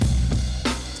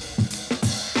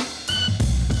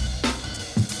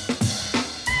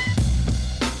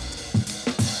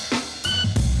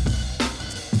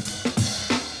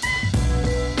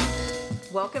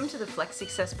to the Flex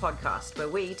Success Podcast, where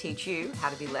we teach you how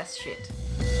to be less shit.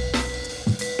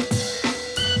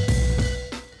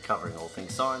 Covering all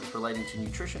things science relating to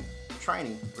nutrition,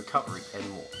 training, recovery, and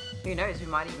more. Who knows, we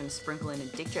might even sprinkle in a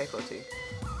dick joke or two.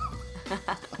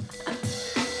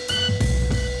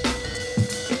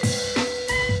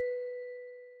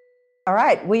 All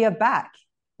right, we are back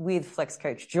with Flex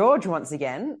Coach George once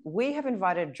again. We have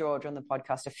invited George on the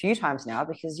podcast a few times now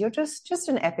because you're just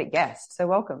an epic guest. So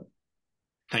welcome.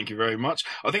 Thank you very much.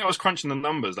 I think I was crunching the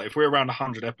numbers. Like if we're around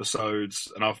 100 episodes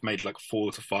and I've made like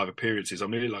 4 to 5 appearances, I'm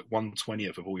nearly like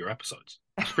 1/20th of all your episodes.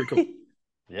 That's pretty cool.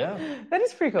 Yeah. That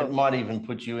is pretty cool. It might even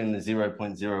put you in the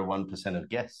 0.01% of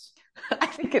guests. I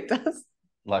think it does.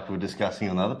 Like we were discussing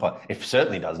on the other part. It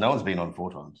certainly does. No one's been on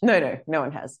 4 times. No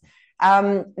one has.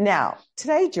 Now,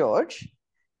 today, George,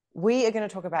 we are going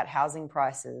to talk about housing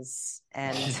prices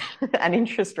and and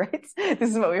interest rates. This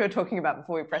is what we were talking about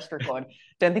before we pressed record.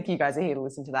 Don't think you guys are here to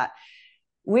listen to that.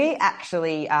 We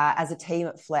actually, as a team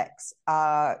at Flex,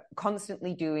 are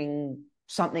constantly doing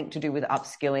something to do with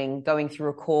upskilling, going through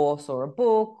a course or a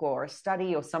book or a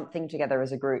study or something together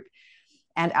as a group.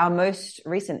 And our most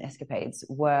recent escapades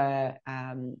were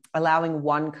allowing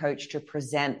one coach to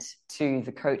present to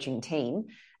the coaching team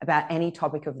about any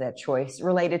topic of their choice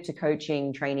related to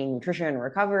coaching, training, nutrition,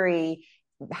 recovery,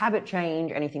 habit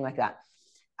change, anything like that.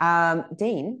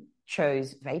 Dean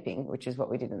chose vaping, which is what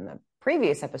we did in the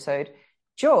previous episode.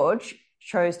 George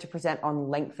chose to present on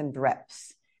lengthened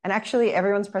reps. And actually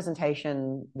everyone's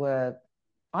presentation were,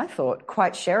 I thought,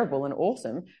 quite shareable and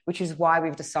awesome, which is why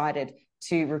we've decided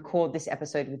to record this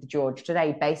episode with George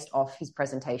today based off his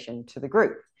presentation to the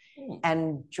group.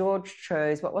 And George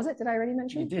chose, what was it? Did I already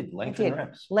mention? You did, lengthened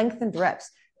reps. Lengthened reps.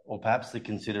 Or perhaps the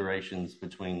considerations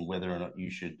between whether or not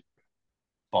you should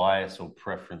bias or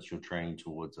preference your training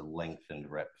towards a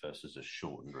lengthened rep versus a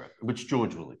shortened rep, which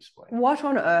George will explain. What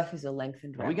on earth is a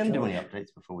lengthened rep? Are we going to do any updates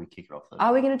before we kick it off, though?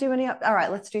 Are we going to do any All right,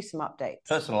 let's do some updates.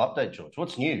 Personal update, George.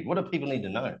 What's new? What do people need to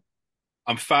know?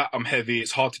 I'm fat, I'm heavy,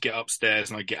 it's hard to get upstairs,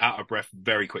 and I get out of breath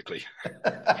very quickly.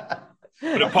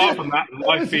 But apart from that,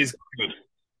 life is good.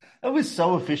 That was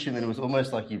so efficient that it was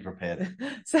almost like you prepared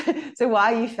it. So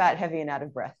why are you fat, heavy, and out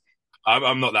of breath?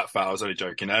 I'm not that fat. I was only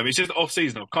joking. It's just off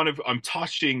season. I'm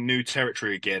touching new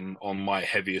territory again on my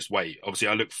heaviest weight. Obviously,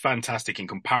 I look fantastic in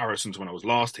comparison to when I was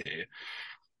last here.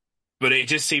 But it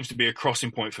just seems to be a crossing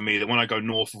point for me that when I go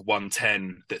north of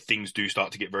 110, that things do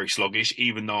start to get very sluggish,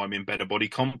 even though I'm in better body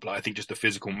comp. Like, I think just the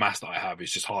physical mass that I have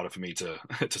is just harder for me to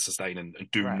sustain and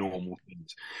do normal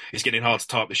things. It's getting hard to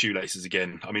tie up the shoelaces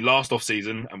again. I mean, last off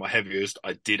season at my heaviest,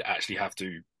 I did actually have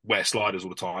to wear sliders all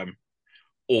the time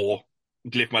or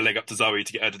lift my leg up to Zoe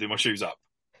to get her to do my shoes up.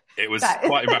 It was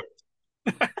quite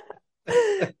embarrassing.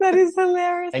 That is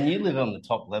hilarious. And you live on the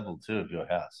top level too of your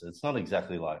house. So it's not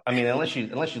exactly like, I mean, unless you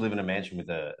live in a mansion with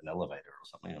an elevator or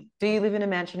something. Do you live in a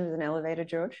mansion with an elevator,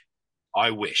 George?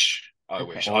 I wish.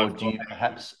 Or do you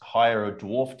perhaps hire a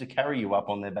dwarf to carry you up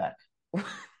on their back?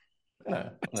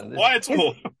 Why a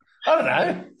dwarf? I don't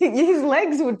know. His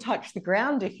legs would touch the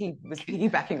ground if he was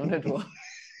piggybacking on a dwarf.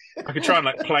 I could try and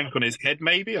plank on his head,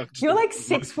 maybe. You're like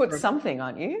 6 foot something,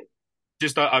 aren't you?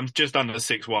 I'm just under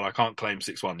 6'1". I can't claim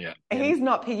 6'1" yet. He's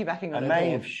not piggybacking on a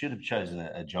dwarf. Should have chosen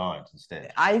a giant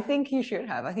instead. I think you should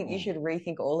have. I think you should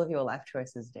rethink all of your life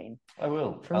choices, Dean. I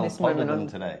will. I'll ponder them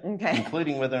today. Okay.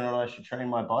 Including whether or not I should train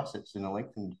my biceps in a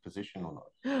lengthened position or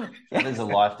not. That is a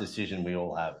life decision we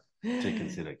all have to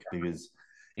consider. Because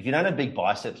if you don't have big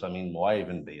biceps, I mean, why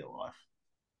even be alive?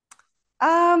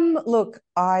 Look,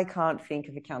 I can't think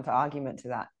of a counter argument to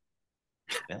that.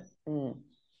 Yeah.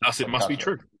 Thus, it must be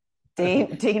true.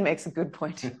 Dean makes a good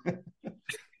point.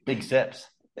 Big steps.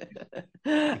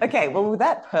 Okay, well, with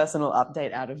that personal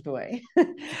update out of the way,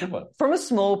 good one. From a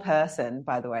small person,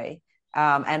 by the way,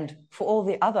 and for all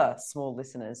the other small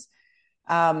listeners,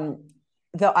 the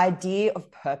idea of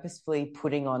purposefully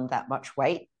putting on that much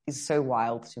weight is so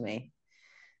wild to me.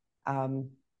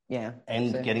 Yeah.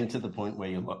 And getting to the point where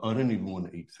you're like, I don't even want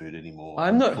to eat food anymore.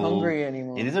 I'm not hungry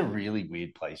anymore. It is a really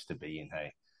weird place to be in,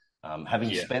 hey?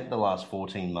 Having spent the last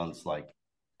 14 months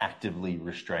actively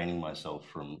restraining myself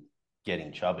from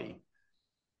getting chubby,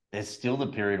 there's still the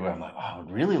period where I'm like, I would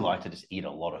really like to just eat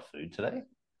a lot of food today.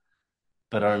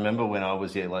 But I remember when I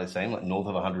was north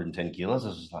of 110 kilos, I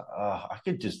was just like, I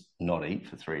could just not eat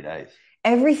for 3 days.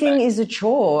 Everything is a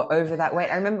chore over that weight.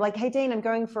 I remember hey, Dean, I'm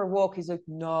going for a walk. He's like,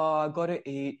 no, I got to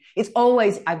eat. It's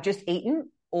always, I've just eaten.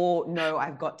 or no,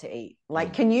 I've got to eat?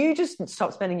 Like, can you just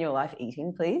stop spending your life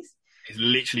eating, please? It's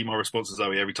literally my response to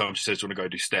Zoe every time she says, "Do you want to go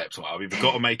do steps?" Like, I've either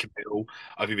got to make a meal,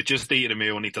 I've either just eaten a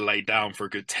meal, I need to lay down for a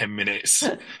good 10 minutes.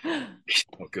 It's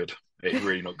not good. It's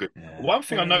really not good. Yeah. One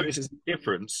thing I noticed is the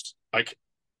difference. Like,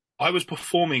 I was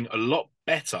performing a lot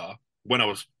better when I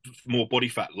was more body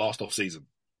fat last off season.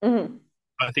 Mm-hmm.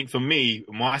 I think for me,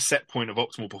 my set point of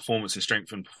optimal performance in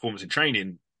strength and performance in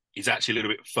training is actually a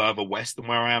little bit further west than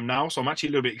where I am now. So I'm actually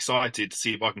a little bit excited to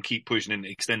see if I can keep pushing and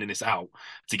extending this out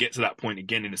to get to that point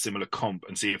again in a similar comp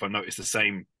and see if I notice the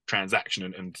same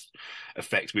transaction and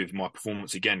effect with my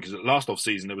performance again. Because last off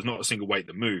season, there was not a single weight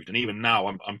that moved. And even now,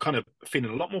 I'm kind of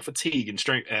feeling a lot more fatigue and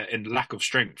strength and lack of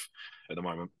strength at the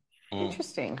moment.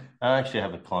 Interesting. I actually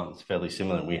have a client that's fairly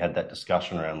similar. And we had that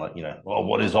discussion around like, well,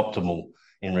 what is optimal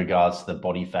in regards to the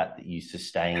body fat that you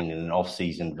sustain in an off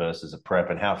season versus a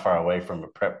prep, and how far away from a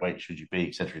prep weight should you be,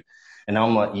 etc. And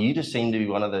I'm like, you just seem to be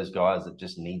one of those guys that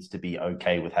just needs to be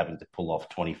okay with having to pull off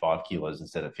 25 kilos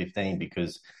instead of 15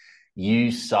 because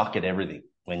you suck at everything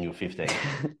when you're 15.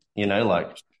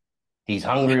 Like he's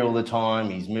hungry all the time.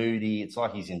 He's moody. It's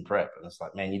like he's in prep. And it's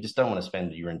like, man, you just don't want to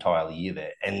spend your entire year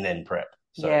there and then prep.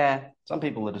 So yeah. Some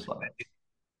people are just like that.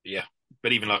 Yeah.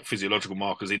 But even like physiological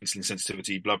markers, insulin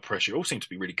sensitivity, blood pressure, all seem to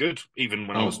be really good, even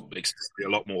when I was excessively a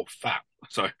lot more fat.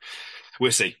 So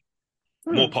we'll see.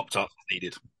 More Pop-Tarts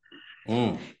needed.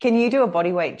 Can you do a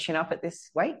body weight chin up at this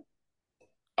weight?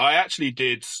 I actually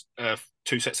did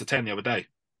 2 sets of 10 the other day.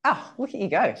 Oh, look at you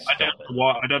go.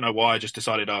 I don't know why. I just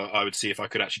decided I would see if I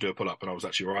could actually do a pull-up, and I was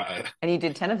actually right at it. And you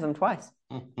did 10 of them twice.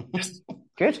 Yes.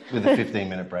 Good. With a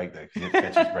 15-minute break, though, because you have to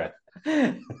catch his breath.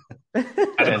 10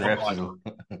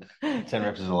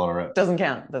 reps is a lot of reps. Doesn't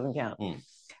count.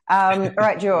 All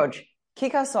right, George,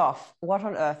 kick us off. What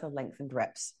on earth are lengthened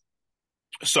reps?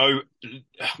 So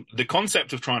the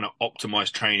concept of trying to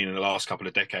optimize training in the last couple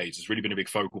of decades has really been a big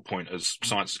focal point as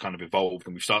science has kind of evolved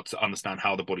and we've started to understand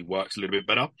how the body works a little bit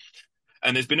better.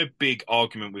 And there's been a big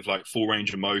argument with like full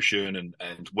range of motion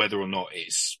and whether or not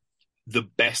it's the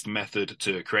best method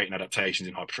to creating adaptations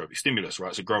in hypertrophic stimulus,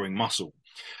 right? So growing muscle.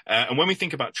 And when we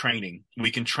think about training,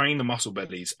 we can train the muscle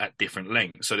bellies at different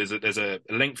lengths. So there's a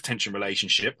length tension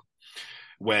relationship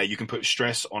where you can put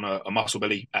stress on a muscle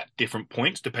belly at different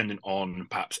points, depending on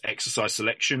perhaps exercise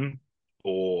selection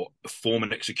or form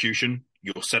and execution,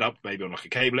 your setup, maybe on like a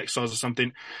cable exercise or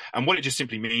something. And what it just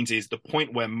simply means is the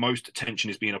point where most tension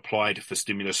is being applied for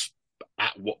stimulus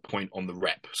at what point on the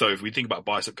rep. So if we think about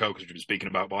bicep curl, because we've been speaking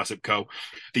about bicep curl,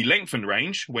 the lengthened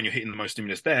range, when you're hitting the most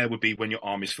stimulus there, would be when your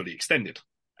arm is fully extended.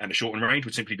 And the shortened range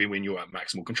would simply be when you're at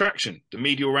maximal contraction. The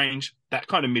medial range, that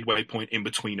kind of midway point in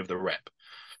between of the rep.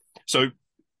 So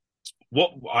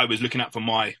what I was looking at for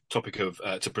my topic of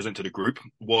to present to the group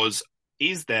was,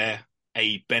 is there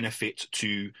a benefit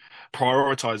to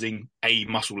prioritizing a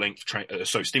muscle length,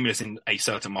 so stimulus in a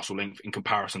certain muscle length in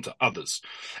comparison to others?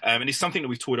 And it's something that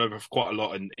we've talked over for quite a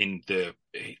lot in the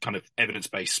kind of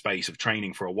evidence-based space of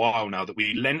training for a while now, that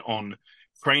we lent on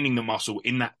training the muscle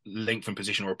in that lengthened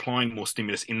position or applying more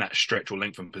stimulus in that stretch or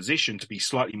lengthened position to be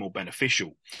slightly more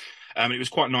beneficial. It was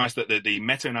quite nice that the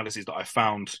meta-analysis that I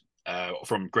found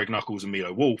from Greg Nuckols and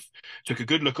Milo Wolf took a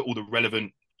good look at all the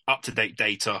relevant up-to-date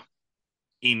data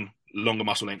in longer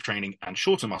muscle length training and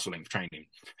shorter muscle length training.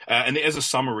 And as a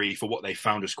summary for what they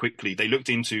found as quickly, they looked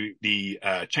into the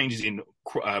changes in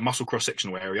muscle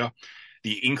cross-sectional area,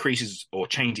 the increases or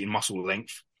change in muscle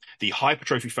length, the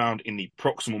hypertrophy found in the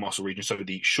proximal muscle region, so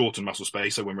the shortened muscle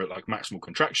space, so when we're at like maximal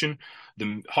contraction,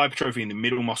 the hypertrophy in the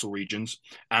middle muscle regions,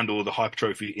 and or the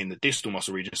hypertrophy in the distal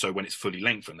muscle region, so when it's fully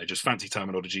lengthened. They're just fancy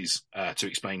terminologies to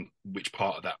explain which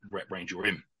part of that rep range you're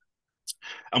in.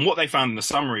 And what they found in the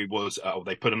summary was,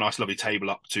 they put a nice lovely table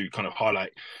up to kind of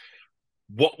highlight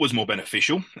what was more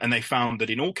beneficial. And they found that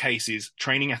in all cases,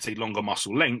 training at a longer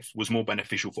muscle length was more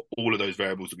beneficial for all of those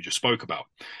variables that we just spoke about,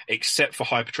 except for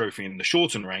hypertrophy in the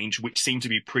shortened range, which seemed to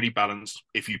be pretty balanced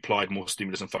if you applied more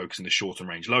stimulus and focus in the shortened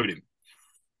range loading.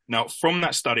 Now, from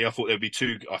that study, I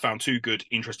found two good,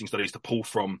 interesting studies to pull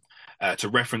from to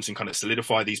reference and kind of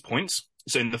solidify these points.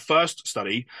 So in the first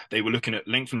study, they were looking at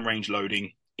lengthened range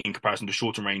loading in comparison to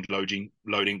shorter range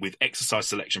loading with exercise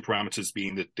selection parameters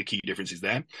being the key differences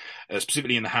there,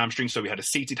 specifically in the hamstring. So we had a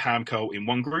seated ham curl in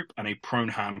one group and a prone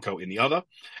ham curl in the other.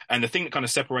 And the thing that kind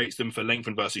of separates them for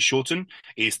lengthen versus shorten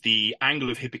is the angle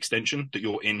of hip extension that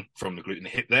you're in from the glute and the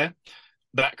hip there.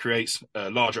 That creates a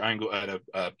larger angle and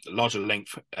a larger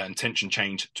length and tension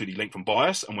change to the length and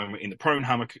bias. And when we're in the prone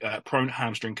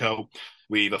hamstring curl,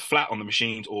 we're either flat on the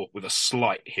machines or with a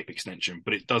slight hip extension,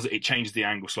 but it changes the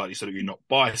angle slightly so that you're not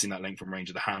biasing that length and range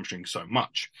of the hamstring so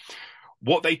much.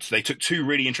 What they took two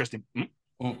really interesting.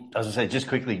 I was going to say, just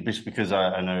quickly, just because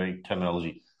I know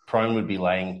terminology, prone would be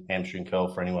laying hamstring curl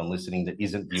for anyone listening that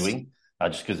isn't viewing,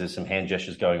 just because there's some hand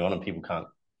gestures going on and people can't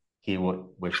hear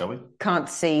what we're showing. Can't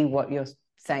see what you're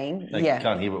saying. They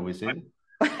can't hear what we're saying.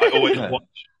 I always watch.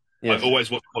 Yes. I always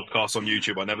watch podcasts on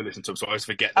YouTube. I never listen to them, so I always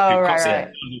forget that people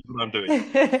can't see what I'm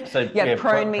doing. So,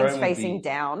 prone means facing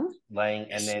down.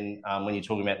 Laying, and then when you're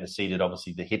talking about in the seated,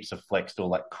 obviously the hips are flexed or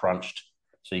like crunched.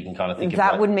 So you can kind of think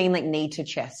that of would mean like knee to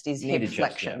chest is hip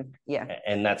flexion. Yeah.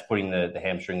 And that's putting the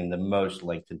hamstring in the most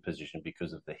lengthened position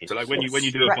because of the hips. So like when you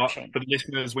do for the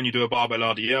listeners, when you do a barbell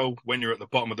RDL, when you're at the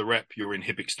bottom of the rep, you're in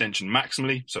hip extension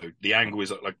maximally. So the angle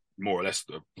is like more or less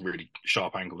a really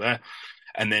sharp angle there.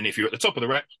 And then if you're at the top of the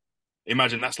rep,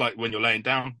 imagine that's like when you're laying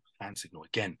down, hand signal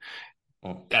again.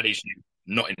 That is you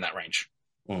not in that range.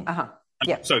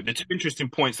 Yeah. So the two interesting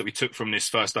points that we took from this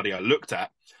first study I looked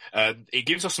at, it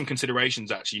gives us some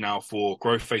considerations actually now for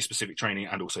growth phase specific training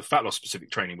and also fat loss specific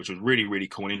training, which was really, really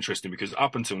cool and interesting because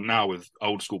up until now with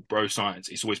old school bro science,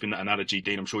 it's always been that analogy,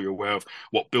 Dean, I'm sure you're aware of,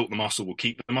 what built the muscle will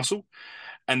keep the muscle.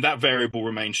 And that variable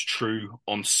remains true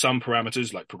on some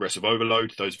parameters like progressive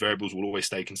overload. Those variables will always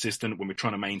stay consistent. When we're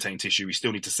trying to maintain tissue, we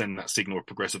still need to send that signal of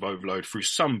progressive overload through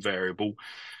some variable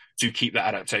to keep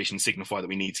that adaptation signify that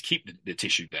we need to keep the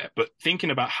tissue there. But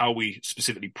thinking about how we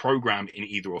specifically program in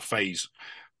either or phase,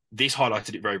 this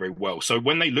highlighted it very, very well. So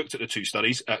when they looked at the two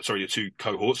studies, the two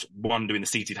cohorts, one doing the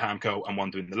seated ham curl and one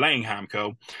doing the laying ham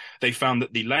curl, they found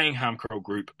that the laying ham curl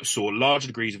group saw larger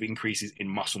degrees of increases in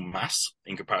muscle mass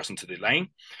in comparison to the laying.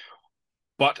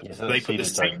 But they put the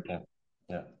same...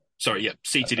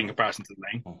 seated in comparison to the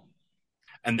laying.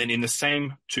 And then in the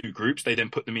same two groups, they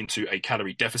then put them into a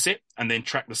calorie deficit and then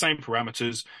track the same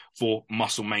parameters for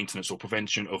muscle maintenance or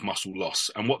prevention of muscle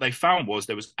loss. And what they found was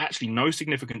there was actually no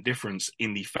significant difference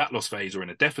in the fat loss phase or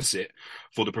in a deficit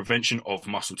for the prevention of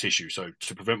muscle tissue. So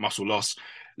to prevent muscle loss,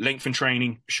 lengthen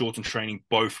training, shorten training,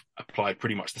 both applied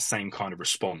pretty much the same kind of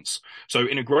response. So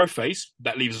in a growth phase,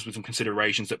 that leaves us with some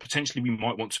considerations that potentially we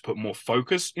might want to put more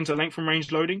focus into length and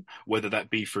range loading, whether that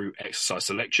be through exercise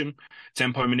selection,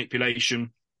 tempo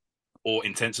manipulation, or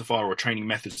intensifier or training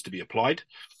methods to be applied.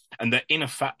 And that in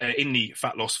the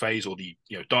fat loss phase or the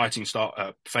dieting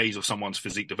phase of someone's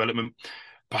physique development,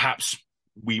 perhaps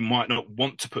we might not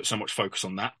want to put so much focus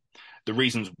on that. The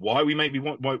reasons why we maybe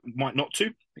might not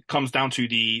to, it comes down to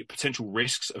the potential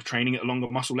risks of training at longer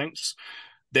muscle lengths.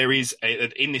 There is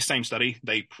in this same study,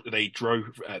 they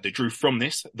drew from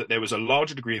this that there was a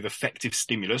larger degree of effective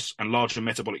stimulus and larger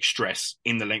metabolic stress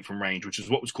in the length and range, which is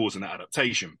what was causing that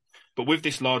adaptation. But with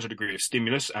this larger degree of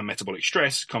stimulus and metabolic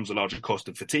stress comes a larger cost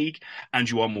of fatigue, and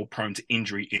you are more prone to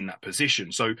injury in that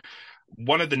position. So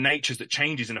one of the natures that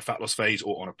changes in a fat loss phase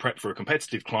or on a prep for a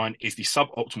competitive climb is the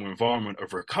suboptimal environment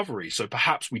of recovery. So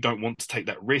perhaps we don't want to take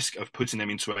that risk of putting them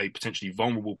into a potentially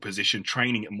vulnerable position,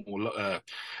 training at more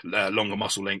longer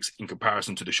muscle lengths in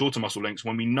comparison to the shorter muscle lengths,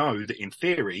 when we know that in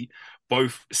theory,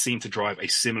 both seem to drive a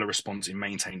similar response in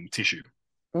maintaining tissue.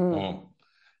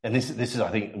 And this is,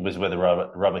 I think, was where the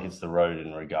rubber hits the road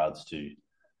in regards to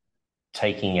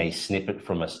taking a snippet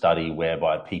from a study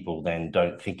whereby people then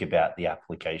don't think about the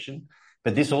application.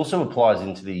 But this also applies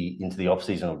into the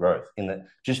off-seasonal growth, in that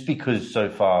just because so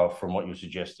far from what you're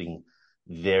suggesting,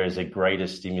 there is a greater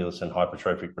stimulus and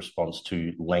hypertrophic response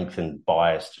to length and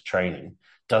biased training,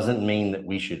 doesn't mean that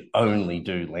we should only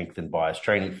do length and biased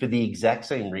training for the exact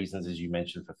same reasons as you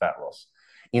mentioned for fat loss,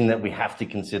 in that we have to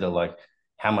consider like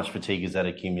how much fatigue is that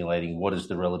accumulating, what is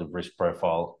the relative risk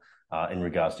profile in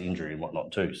regards to injury and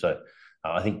whatnot too. So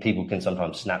I think people can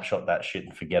sometimes snapshot that shit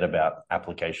and forget about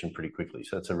application pretty quickly.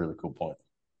 So that's a really cool point.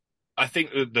 I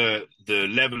think that the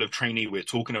level of training we're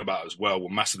talking about as well will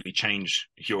massively change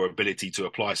your ability to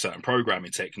apply certain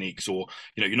programming techniques. Or,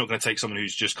 you're not going to take someone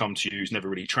who's just come to you, who's never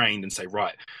really trained, and say,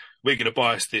 right, we're going to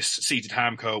bias this seated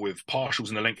ham curl with partials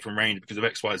in the length and range because of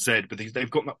X, Y, Z, but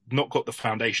they've not got the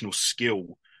foundational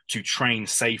skill to train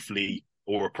safely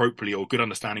or appropriately or good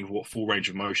understanding of what full range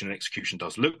of motion and execution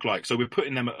does look like. So we're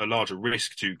putting them at a larger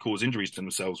risk to cause injuries to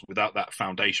themselves without that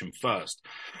foundation first.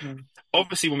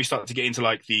 Obviously, when we start to get into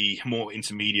like the more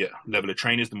intermediate level of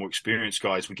trainers, the more experienced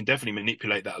guys, we can definitely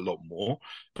manipulate that a lot more.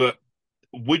 But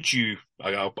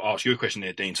I'll ask you a question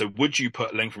there, Dean. So would you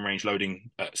put length and range loading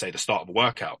at, say, the start of a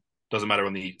workout? Doesn't matter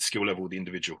on the skill level of the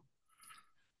individual.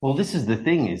 Well, this is the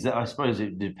thing, is that I suppose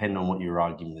it depends on what you're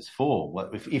arguing this for. Like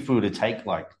if we were to take,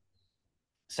 like,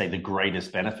 say, the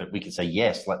greatest benefit, we could say,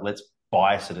 yes, like, let's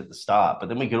bias it at the start. But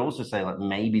then we could also say, like,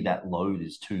 maybe that load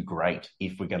is too great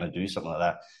if we're going to do something like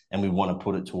that and we want to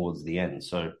put it towards the end.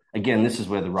 So, again, this is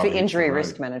where the rubber for injury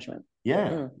risk management.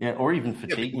 Yeah, or even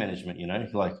fatigue management,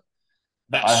 like,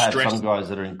 that I have stress. some guys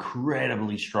that are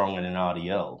incredibly strong in an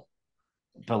RDL,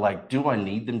 but like, do I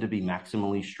need them to be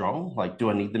maximally strong? Like, do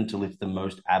I need them to lift the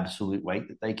most absolute weight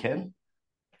that they can,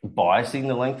 biasing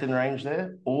the length and range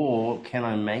there? Or can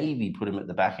I maybe put them at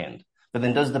the back end? But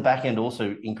then does the back end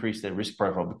also increase their risk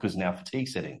profile because now fatigue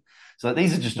setting? So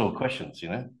these are just all questions, you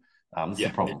know? That's the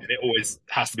problem. And it always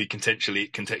has to be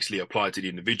contextually applied to the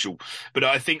individual. But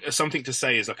I think something to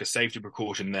say is like a safety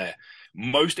precaution there.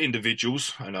 Most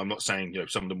individuals, and I'm not saying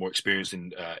some of the more experienced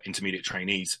intermediate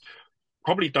trainees,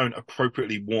 probably don't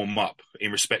appropriately warm up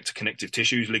in respect to connective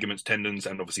tissues, ligaments, tendons,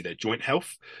 and obviously their joint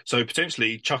health. So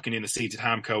potentially chucking in a seated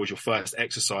ham curl as your first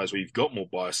exercise where you've got more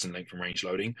bias and length and range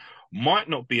loading might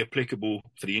not be applicable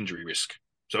for the injury risk.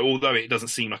 So although it doesn't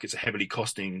seem like it's a heavily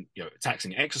costing,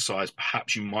 taxing exercise,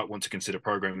 perhaps you might want to consider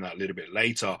programming that a little bit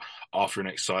later after an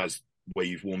exercise where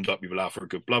you've warmed up, you've allowed for a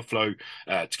good blood flow,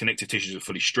 connective tissues are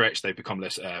fully stretched, they become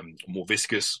less, more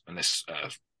viscous and less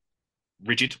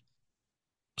rigid.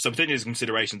 So potentially there's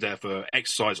considerations there for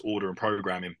exercise order and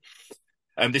programming.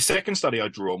 The second study I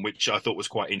drew on, which I thought was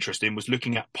quite interesting, was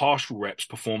looking at partial reps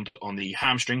performed on the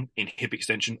hamstring in hip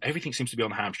extension. Everything seems to be on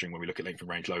the hamstring when we look at length and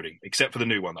range loading, except for the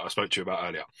new one that I spoke to you about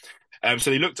earlier. So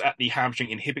they looked at the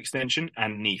hamstring in hip extension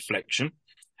and knee flexion.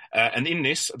 And in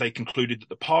this, they concluded that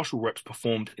the partial reps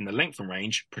performed in the length and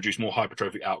range produced more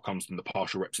hypertrophic outcomes than the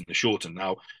partial reps in the shorten.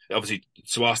 Now, obviously,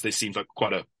 to us, this seems like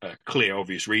quite a clear,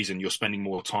 obvious reason. You're spending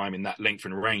more time in that length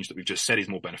and range that we've just said is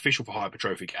more beneficial for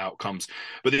hypertrophic outcomes.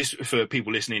 But this, for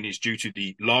people listening, is due to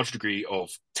the large degree of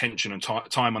tension and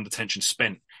time under tension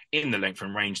spent in the length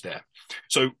and range there.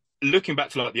 So looking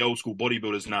back to like the old school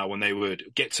bodybuilders now, when they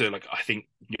would get to like, I think,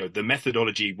 the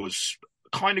methodology was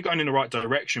kind of going in the right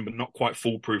direction, but not quite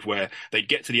foolproof, where they'd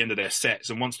get to the end of their sets.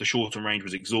 And once the shortened range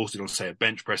was exhausted on, say, a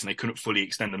bench press and they couldn't fully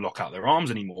extend and lock out their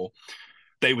arms anymore,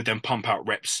 they would then pump out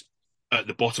reps at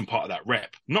the bottom part of that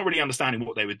rep, not really understanding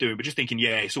what they were doing, but just thinking,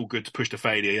 yeah, it's all good to push to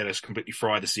failure. Yeah, let's completely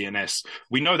fry the CNS.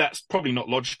 We know that's probably not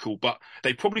logical, but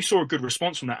they probably saw a good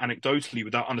response from that anecdotally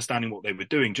without understanding what they were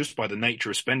doing, just by the nature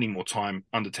of spending more time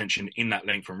under tension in that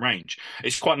length and range.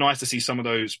 It's quite nice to see some of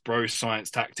those bro science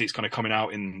tactics kind of coming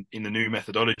out in the new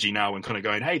methodology now and kind of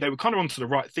going, hey, they were kind of onto the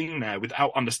right thing there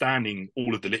without understanding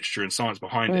all of the literature and science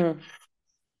behind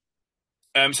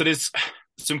it. So there's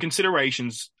some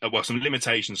considerations, some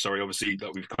limitations, obviously,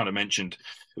 that we've kind of mentioned.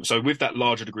 So with that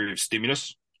larger degree of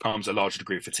stimulus comes a larger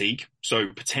degree of fatigue. So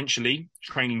potentially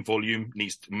training volume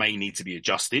may need to be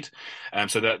adjusted.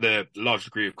 So that the large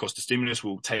degree of cost of stimulus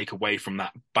will take away from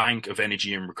that bank of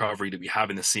energy and recovery that we have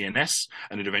in the CNS.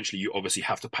 And then eventually you obviously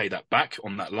have to pay that back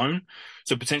on that loan.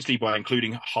 So potentially by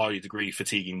including high degree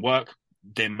fatiguing work,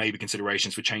 there may be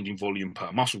considerations for changing volume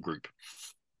per muscle group.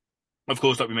 Of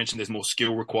course, like we mentioned, there's more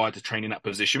skill required to train in that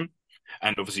position.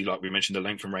 And obviously, like we mentioned, the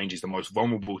length and range is the most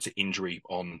vulnerable to injury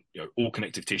on all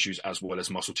connective tissues as well as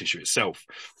muscle tissue itself.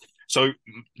 So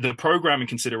the programming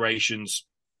considerations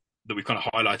that we've kind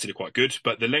of highlighted are quite good,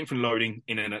 but the length and loading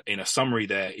in a summary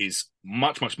there is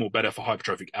much, much more better for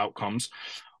hypertrophic outcomes,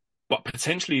 but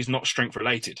potentially is not strength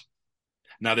related.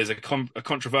 Now, there's a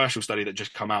controversial study that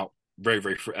just come out very,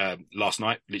 very last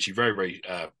night, literally very, very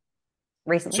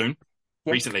recently. Soon.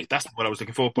 Yep. Recently, that's what I was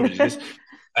looking for. Apologies.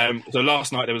 So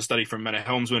last night there was a study from Mene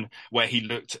Helmsman where he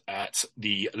looked at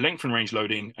the length and range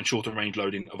loading and shorter range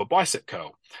loading of a bicep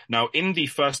curl. Now, in the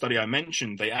first study I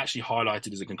mentioned, they actually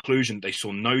highlighted as a conclusion they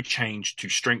saw no change to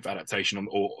strength adaptation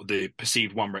or the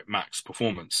perceived 1 rep max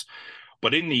performance.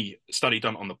 But in the study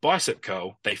done on the bicep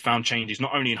curl, they found changes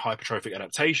not only in hypertrophic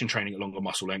adaptation training at longer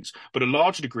muscle lengths, but a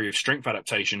larger degree of strength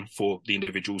adaptation for the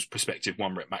individual's prospective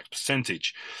 1 rep max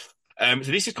percentage.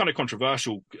 So this is kind of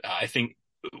controversial. I think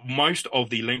most of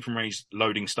the length and range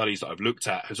loading studies that I've looked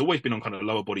at has always been on kind of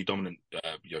lower body dominant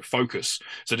focus.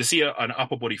 So to see an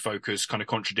upper body focus kind of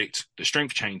contradict the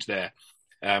strength change there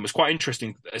was quite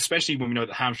interesting, especially when we know that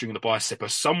the hamstring and the bicep are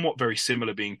somewhat very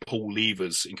similar, being pull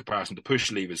levers in comparison to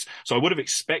push levers. So I would have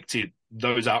expected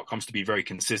those outcomes to be very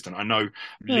consistent. I know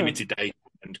limited data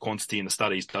and quantity in the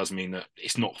studies does mean that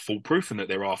it's not foolproof and that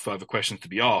there are further questions to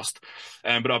be asked.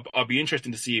 But I'd be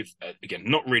interested to see if, again,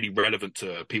 not really relevant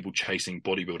to people chasing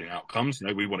bodybuilding outcomes.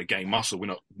 We want to gain muscle. We're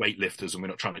not weightlifters and we're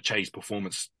not trying to chase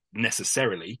performance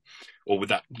necessarily or with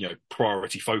that,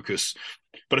 priority focus.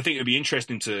 But I think it'd be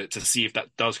interesting to see if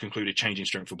that does conclude a change in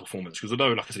strength or performance. Because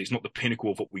although, like I said, it's not the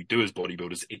pinnacle of what we do as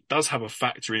bodybuilders, it does have a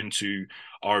factor into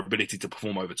our ability to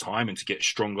perform over time and to get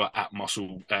stronger at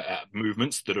muscle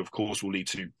movements that, of course, will lead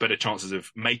to better chances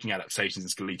of making adaptations in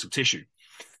skeletal tissue.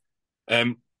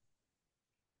 I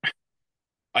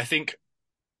think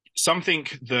something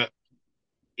that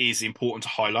is important to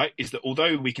highlight is that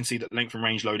although we can see that length and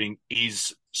range loading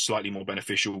is slightly more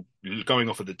beneficial, going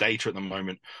off of the data at the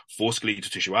moment for skeletal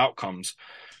tissue outcomes,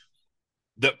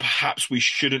 that perhaps we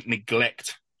shouldn't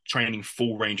neglect training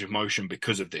full range of motion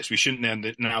because of this. We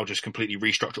shouldn't now just completely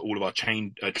restructure all of our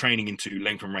training into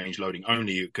length and range loading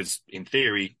only, because in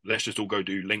theory, let's just all go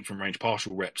do length and range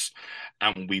partial reps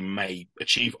and we may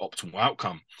achieve optimal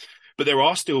outcome. But there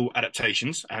are still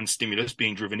adaptations and stimulus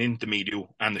being driven in the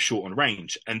medial and the short on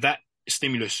range, and that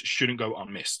stimulus shouldn't go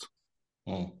unmissed.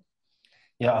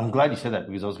 Yeah, I'm glad you said that,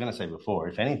 because I was going to say before,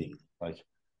 if anything, like,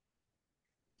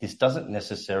 this doesn't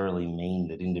necessarily mean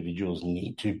that individuals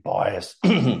need to bias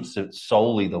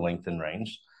solely the length and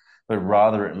range, but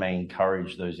rather it may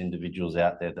encourage those individuals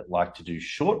out there that like to do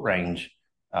short range,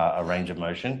 a range of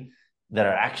motion, that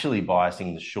are actually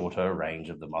biasing the shorter range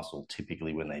of the muscle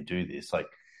typically when they do this. Like,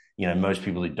 you know, most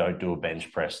people who don't do a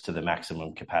bench press to the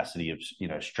maximum capacity of, you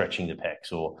know, stretching the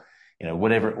pecs, or, you know,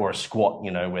 whatever, or a squat, you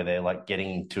know, where they're like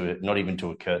getting to it, not even to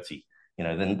a curtsy, you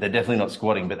know, then they're definitely not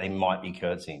squatting, but they might be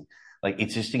curtsying. Like,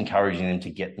 it's just encouraging them to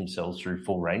get themselves through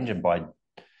full range. And by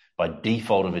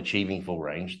default of achieving full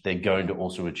range, they're going to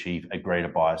also achieve a greater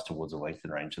bias towards the length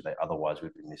and range that they otherwise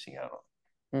would be missing out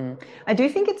on. I do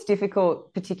think it's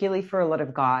difficult, particularly for a lot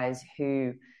of guys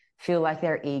who feel like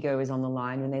their ego is on the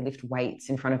line when they lift weights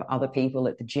in front of other people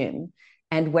at the gym.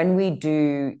 And when we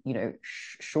do, you know,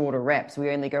 shorter reps,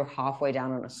 we only go halfway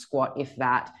down on a squat, if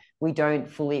that. We don't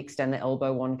fully extend the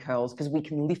elbow on curls because we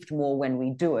can lift more when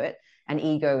we do it. And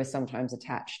ego is sometimes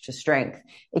attached to strength.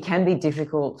 It can be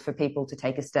difficult for people to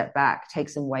take a step back, take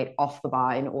some weight off the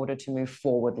bar in order to move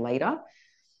forward later.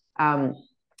 I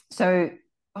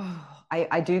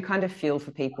do kind of feel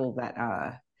for people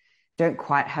that don't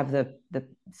quite have the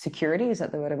security, is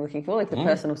that the word I'm looking for? Like the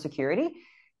personal security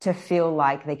to feel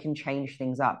like they can change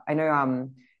things up. I know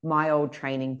my old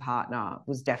training partner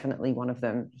was definitely one of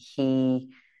them. He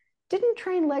didn't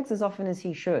train legs as often as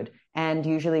he should. And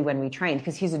usually when we trained,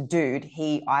 because he's a dude,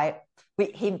 he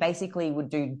basically would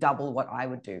do double what I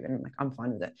would do. And like, I'm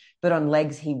fine with it. But on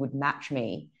legs, he would match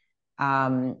me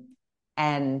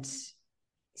and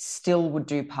still would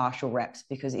do partial reps,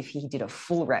 because if he did a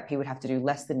full rep, he would have to do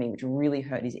less than me, which really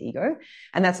hurt his ego.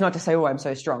 And that's not to say, oh, I'm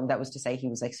so strong. That was to say he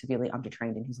was like severely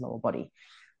undertrained in his lower body.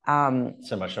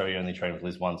 So much so he only trained with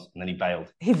Liz once, and then he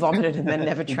bailed. He vomited and then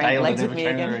never trained legs with me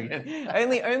again.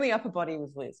 only upper body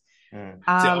with Liz.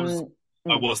 I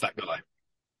was that guy.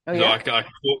 Oh, yeah?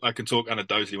 I can talk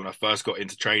anecdotally. When I first got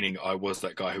into training, I was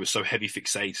that guy who was so heavy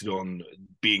fixated on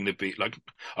being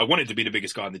I wanted to be the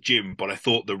biggest guy in the gym, but I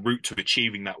thought the route to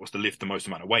achieving that was to lift the most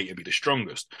amount of weight and be the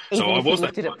strongest. Even so I was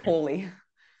lifted it poorly.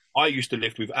 I used to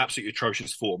lift with absolutely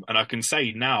atrocious form, and I can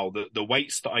say now that the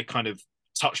weights that I kind of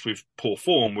touched with poor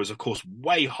form was, of course,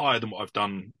 way higher than what I've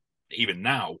done even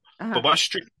now. But by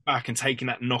stripping back and taking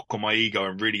that knock on my ego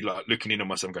and really like looking in on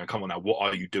myself and going, come on now, what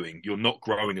are you doing? You're not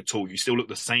growing at all. You still look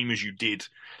the same as you did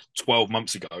 12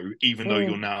 months ago, even though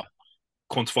you're now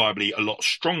quantifiably a lot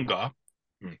stronger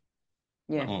in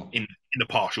the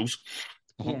partials.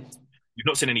 You've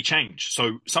not seen any change.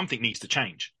 So something needs to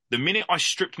change. The minute I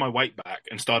stripped my weight back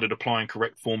and started applying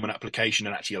correct form and application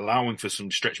and actually allowing for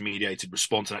some stretch-mediated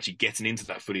response and actually getting into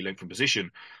that fully lengthened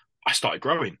position, I started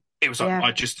growing. It was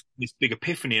like this big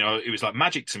epiphany. You know, it was like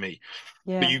magic to me.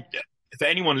 Yeah. But for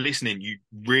anyone listening, you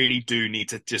really do need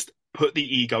to just put the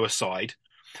ego aside,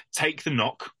 take the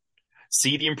knock,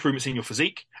 see the improvements in your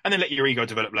physique, and then let your ego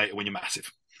develop later when you're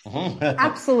massive.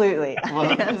 Absolutely.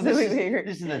 Absolutely agree.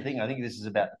 This is the thing. I think this is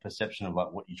about the perception of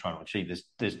like what you're trying to achieve.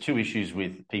 There's two issues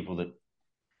with people that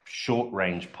short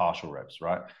range partial reps,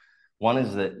 right? One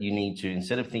is that you need to,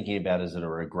 instead of thinking about it as a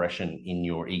regression in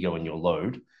your ego and your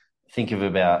load, think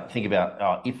about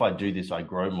if I do this, I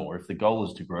grow more. If the goal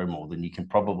is to grow more, then you can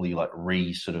probably like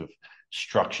sort of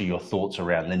structure your thoughts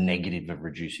around the negative of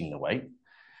reducing the weight.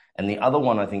 And the other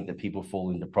one I think that people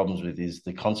fall into problems with is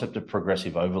the concept of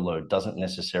progressive overload doesn't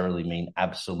necessarily mean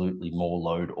absolutely more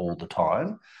load all the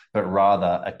time, but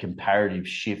rather a comparative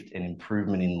shift and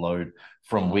improvement in load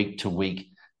from week to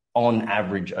week on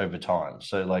average over time.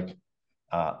 So like,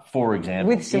 for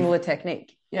example, with similar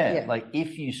technique. Yeah, like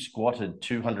if you squatted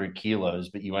 200 kilos,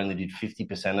 but you only did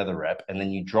 50% of the rep, and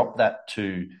then you drop that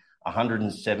to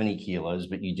 170 kilos,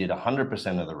 but you did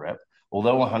 100% of the rep,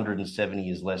 although 170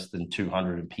 is less than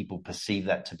 200 and people perceive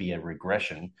that to be a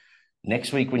regression,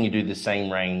 next week when you do the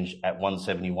same range at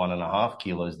 171.5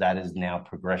 kilos, that is now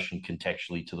progression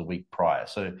contextually to the week prior.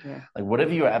 So like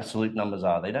whatever your absolute numbers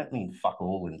are, they don't mean fuck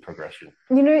all in progression.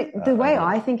 You know, the way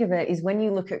I think of it is when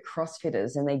you look at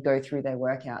CrossFitters and they go through their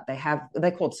workout,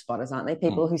 they're called spotters, aren't they?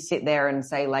 People who sit there and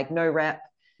say like no rep,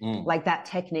 like that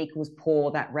technique was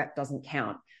poor, that rep doesn't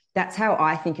count. That's how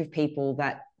I think of people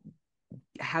that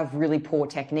have really poor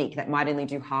technique that might only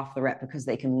do half the rep because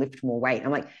they can lift more weight.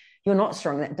 I'm like, you're not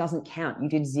strong. That doesn't count. You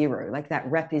did 0. Like that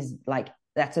rep is like,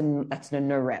 that's a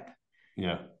no rep.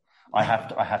 Yeah. I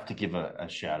have to give a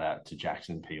shout out to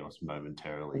Jackson Pios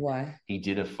momentarily. Why? He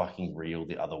did a fucking reel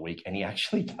the other week, and he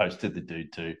actually posted the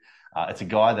dude too. It's a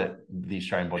guy that the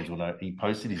Australian bodies will know. He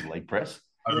posted his leg press.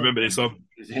 I remember this one.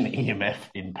 He was in EMF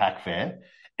in Pac Fan,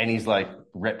 and he's like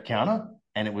rep counter,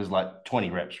 and it was like 20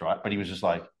 reps, right? But he was just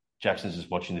like, Jackson's just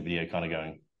watching the video, kind of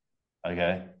going,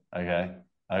 okay.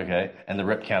 And the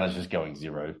rep counter's just going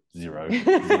 0, 0,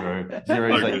 0,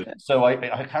 0. He's like, so I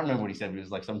can't remember what he said, but it was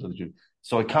like something to do.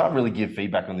 So I can't really give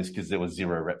feedback on this because there was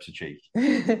 0 reps achieved.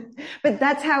 But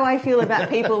that's how I feel about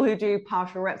people who do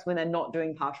partial reps when they're not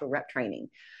doing partial rep training.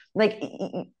 Like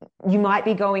you might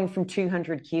be going from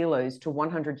 200 kilos to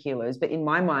 100 kilos, but in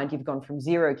my mind, you've gone from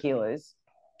 0 kilos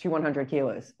to 100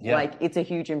 kilos. Yeah. Like it's a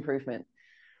huge improvement.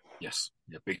 Yes.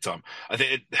 Yeah, big time. I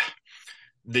think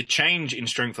the change in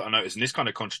strength that I noticed, and this kind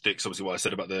of contradicts obviously what I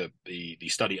said about the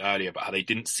study earlier about how they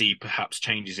didn't see perhaps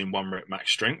changes in 1 rep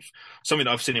max strength. Something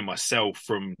that I've seen in myself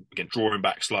from, again, drawing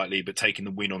back slightly, but taking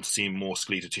the win on seeing more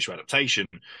skeletal tissue adaptation.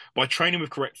 By training with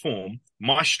correct form,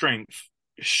 my strength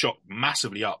shot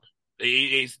massively up.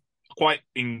 It's quite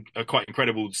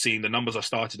incredible seeing the numbers I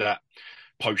started at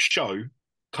post-show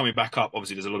coming back up.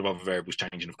 Obviously, there's a lot of other variables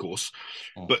changing, of course.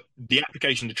 But the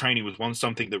application to training was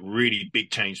something that really big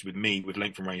changed with me, with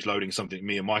length and range loading, something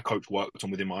me and my coach worked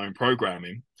on within my own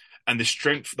programming. And the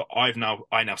strength that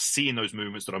I now see in those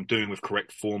movements that I'm doing with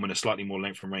correct form and a slightly more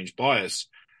length and range bias,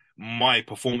 my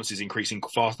performance is increasing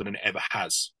faster than it ever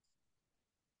has.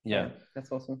 Yeah.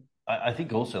 That's awesome. I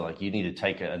think also like you need to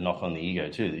take a knock on the ego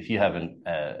too. If you have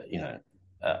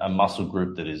a muscle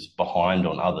group that is behind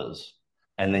on others,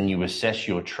 and then you assess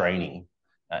your training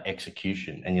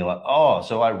execution, and you're like, oh,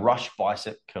 so I rush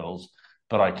bicep curls,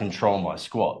 but I control my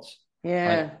squats.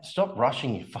 Yeah. Like, stop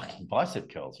rushing your fucking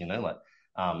bicep curls,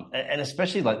 and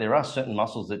especially like there are certain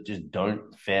muscles that just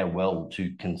don't fare well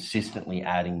to consistently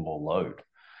adding more load.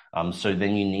 So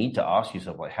then you need to ask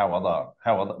yourself, like,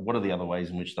 what are the other ways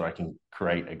in which that I can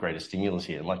create a greater stimulus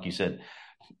here? And like you said,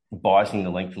 biasing the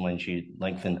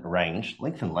lengthened range.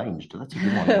 That's a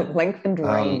good one. Lengthened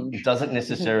range. It doesn't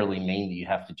necessarily mean that you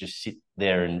have to just sit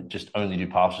there and just only do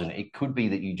partials. And it could be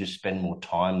that you just spend more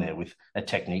time there with a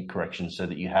technique correction so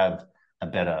that you have a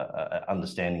better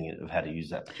understanding of how to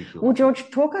use that particular. Well, George,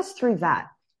 talk us through that.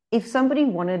 If somebody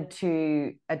wanted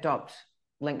to adopt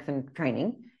lengthened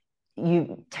training,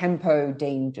 tempo,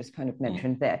 Dean just kind of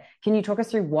mentioned there. Can you talk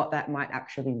us through what that might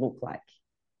actually look like?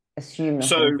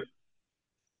 So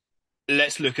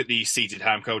let's look at the seated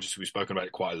ham curl, just we've spoken about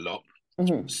it quite a lot.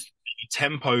 Mm-hmm.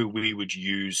 Tempo we would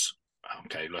use.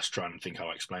 Okay, let's try and think how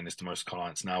I explain this to most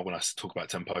clients now when I talk about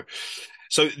tempo.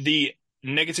 So the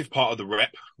negative part of the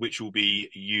rep, which will be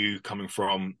you coming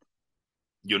from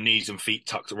your knees and feet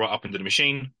tucked right up into the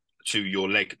machine to your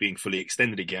leg being fully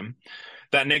extended again.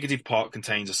 That negative part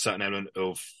contains a certain element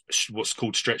of what's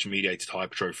called stretch-mediated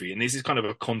hypertrophy. And this is kind of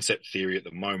a concept theory at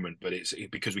the moment, but it's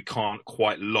because we can't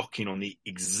quite lock in on the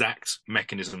exact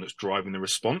mechanism that's driving the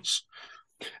response.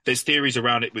 There's theories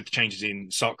around it with changes in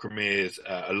sarcomere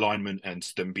alignment and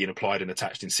them being applied and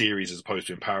attached in series as opposed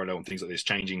to in parallel and things like this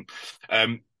changing.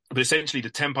 But essentially the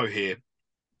tempo here,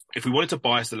 if we wanted to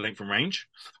bias the length and range,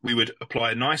 we would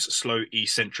apply a nice slow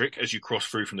eccentric as you cross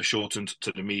through from the shortened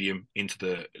to the medium into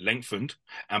the lengthened,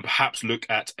 and perhaps look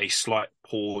at a slight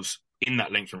pause in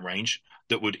that length and range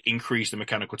that would increase the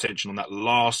mechanical tension on that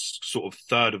last sort of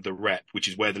third of the rep, which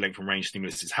is where the length and range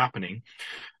stimulus is happening.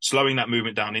 Slowing that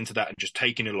movement down into that and just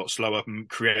taking it a lot slower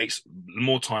creates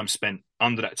more time spent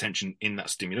under that tension in that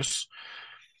stimulus.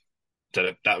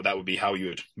 So that would be how you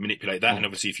would manipulate that. And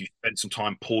obviously, if you spend some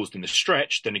time paused in the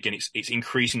stretch, then again, it's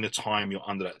increasing the time you're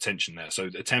under that tension there. So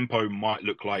the tempo might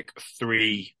look like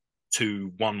 3,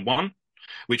 2, 1, 1,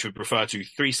 which would refer to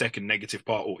 3-second negative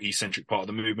part or eccentric part of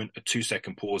the movement, a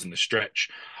 2-second pause in the stretch,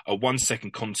 a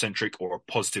 1-second concentric or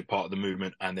a positive part of the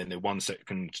movement, and then the 1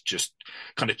 second just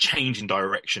kind of change in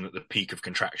direction at the peak of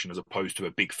contraction as opposed to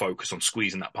a big focus on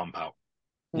squeezing that pump out.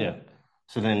 Yeah.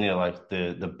 So then, like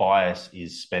the bias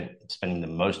is spending the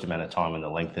most amount of time in the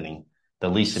lengthening, the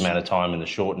least amount of time in the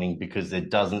shortening, because there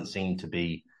doesn't seem to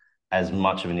be as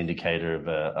much of an indicator of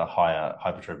a higher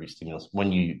hypertrophic stimulus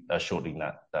when you are shortening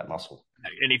that muscle.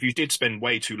 And if you did spend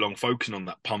way too long focusing on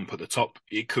that pump at the top,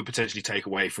 it could potentially take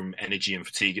away from energy and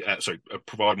fatigue,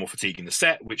 provide more fatigue in the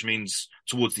set, which means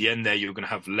towards the end there, you're going to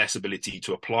have less ability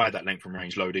to apply that length and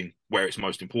range loading where it's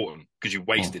most important because you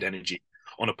wasted energy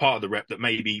on a part of the rep that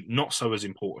may be not so as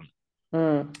important.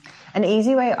 An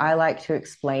easy way I like to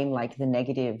explain like the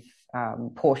negative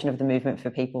portion of the movement for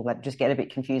people that just get a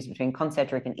bit confused between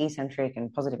concentric and eccentric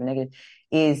and positive and negative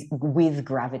is with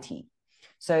gravity.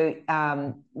 So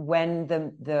when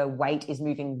the weight is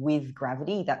moving with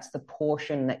gravity, that's the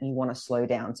portion that you want to slow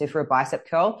down. So for a bicep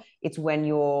curl, it's when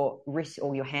your wrist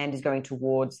or your hand is going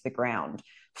towards the ground.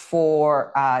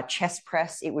 For chest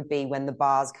press, it would be when the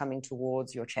bar's coming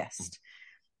towards your chest.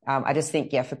 I just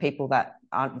think, for people that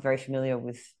aren't very familiar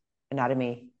with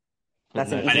anatomy,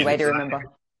 that's an easy way to remember.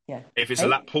 If it's a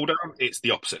lat pull down, it's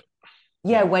the opposite.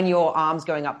 Yeah, when your arm's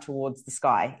going up towards the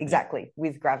sky, exactly,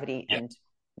 with gravity and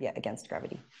against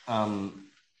gravity.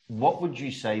 What would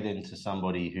you say then to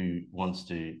somebody who wants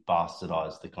to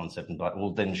bastardize the concept and like,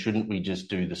 well, then shouldn't we just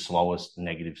do the slowest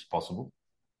negatives possible?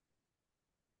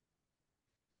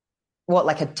 What,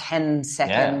 like a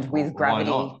 10-second with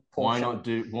gravity portion?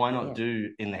 Why not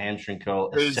do in the hamstring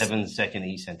curl a 7-second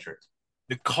eccentric?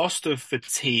 The cost of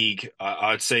fatigue,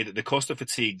 I'd say that the cost of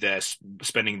fatigue there,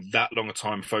 spending that long a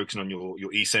time focusing on your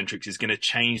eccentrics is going to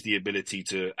change the ability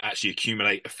to actually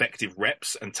accumulate effective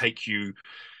reps and take you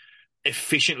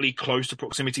efficiently close to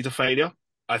proximity to failure.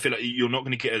 I feel like you're not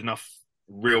going to get enough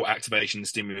real activation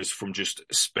stimulus from just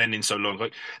spending so long.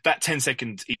 Like that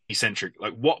 10-second eccentric,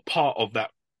 like what part of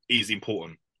that is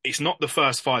important? It's not the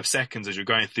first 5 seconds as you're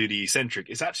going through the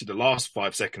eccentric. It's actually the last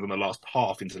 5 seconds and the last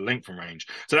half into the length and range.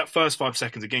 So that first 5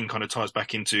 seconds, again, kind of ties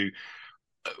back into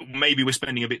maybe we're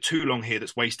spending a bit too long here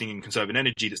that's wasting and conserving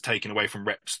energy that's taken away from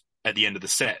reps at the end of the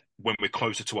set when we're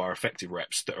closer to our effective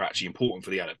reps that are actually important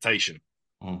for the adaptation.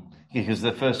 Because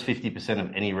the first 50%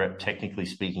 of any rep, technically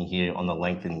speaking here on the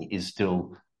lengthening, is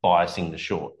still biasing the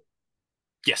short.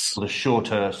 Yes. The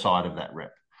shorter side of that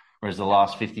rep, whereas the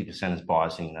last 50% is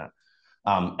biasing that.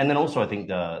 And then also I think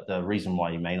the reason why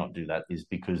you may not do that is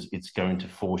because it's going to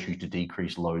force you to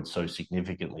decrease load so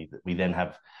significantly that we then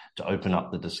have to open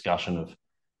up the discussion of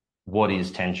what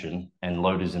is tension, and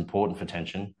load is important for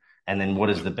tension. And then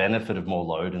what is the benefit of more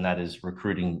load? And that is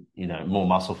recruiting, more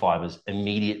muscle fibers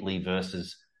immediately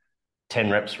versus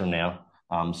 10 reps from now.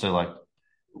 So like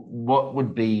what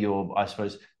would be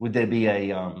would there be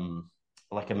a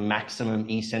maximum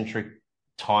eccentric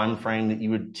time frame that you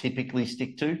would typically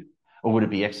stick to? Or would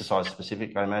it be exercise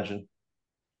specific, I imagine?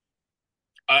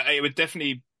 It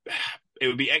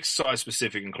would be exercise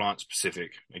specific and client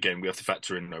specific. Again, we have to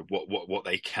factor in what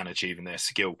they can achieve in their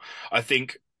skill. I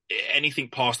think anything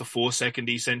past the 4-second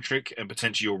eccentric and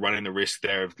potentially you're running the risk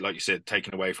there of, like you said,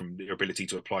 taking away from your ability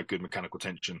to apply good mechanical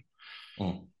tension.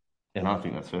 And I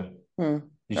think that's fair.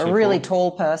 A really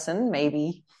tall person,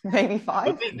 maybe 5.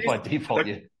 By default,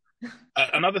 yeah.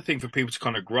 Another thing for people to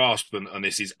kind of grasp on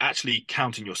this is actually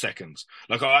counting your seconds.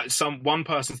 Like one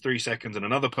person's 3 seconds and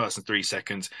another person's 3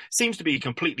 seconds seems to be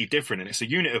completely different, and it's a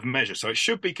unit of measure, so it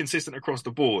should be consistent across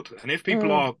the board. And if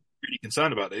people are really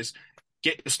concerned about this,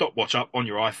 get the stopwatch up on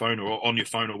your iPhone or on your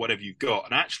phone or whatever you've got,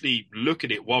 and actually look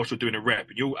at it whilst you're doing a rep,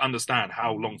 and you'll understand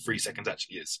how long 3 seconds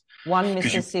actually is. 1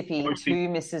 Mississippi, 2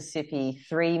 Mississippi,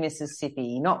 3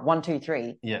 Mississippi, not 1, 2,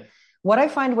 3. Yeah. What I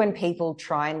find when people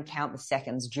try and count the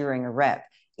seconds during a rep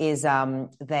is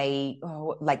they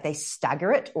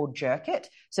stagger it or jerk it.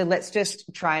 So let's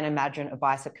just try and imagine a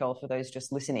bicep curl for those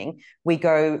just listening. We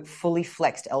go fully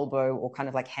flexed elbow or kind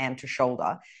of like hand to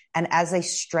shoulder. And as they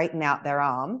straighten out their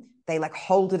arm, they like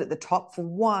hold it at the top for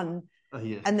 1.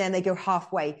 And then they go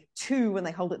halfway, 2 when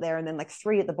they hold it there, and then like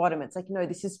 3 at the bottom. It's like, no,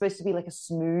 this is supposed to be like a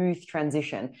smooth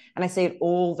transition. And I see it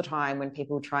all the time when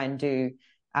people try and do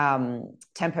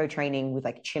tempo training with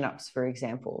like chin-ups, for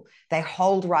example. They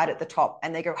hold right at the top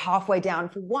and they go halfway down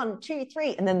for 1, 2,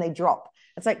 3, and then they drop.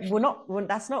 It's like,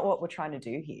 that's not what we're trying to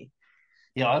do here.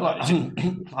 Yeah, I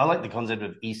like the concept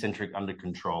of eccentric under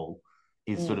control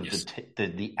is sort of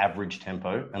the average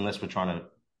tempo, unless we're trying to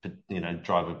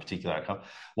drive a particular outcome.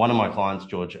 One of my clients,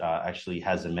 George, actually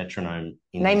has a metronome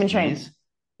in Name and his shame. ears.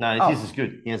 No, his is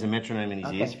good. He has a metronome in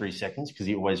his ears for his seconds because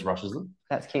he always rushes them.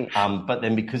 That's cute. But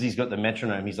then because he's got the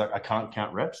metronome, he's like, I can't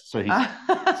count reps. So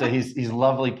his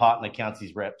lovely partner counts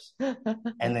his reps,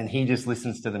 and then he just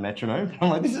listens to the metronome.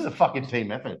 I'm like, this is a fucking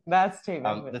team effort. That's team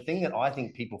effort. The thing that I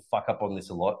think people fuck up on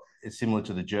this a lot, is similar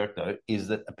to the jerk though, is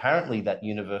that apparently that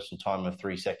universal time of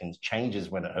 3 seconds changes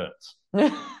when it hurts.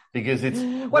 Because it's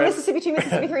 1 Mississippi, 2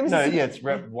 Mississippi, 3 Mississippi. It's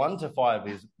rep 1 to 5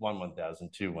 is 1 1,000,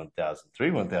 2 1,000,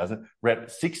 3 1,000. Rep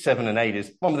 6, 7, and 8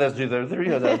 is 1 1,000, 2 1,000,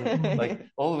 3 1,000. Like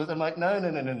all of it. I'm like, no.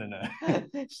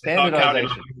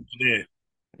 Standardization.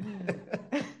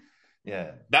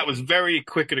 Yeah. That was very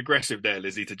quick and aggressive there,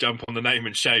 Lizzie, to jump on the name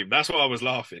and shame. That's why I was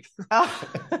laughing.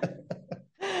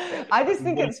 I just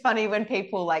think it's funny when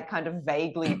people like kind of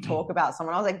vaguely talk about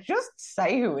someone. I was like, just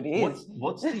say who it is.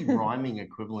 What's the rhyming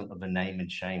equivalent of a name and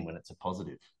shame when it's a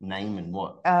positive? Name and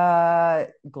what?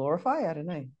 Glorify? I don't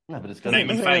know. No, but it's got Name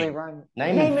and fame. Really rhyme.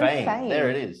 Name and fame. There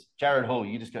it is. Jared Hall,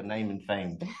 you just got name and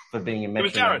fame for being a metronome. It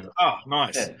was Jared. Oh,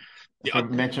 nice. Yeah,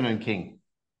 metronome king.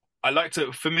 I like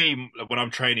to, for me, when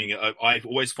I'm training, I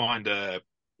always find an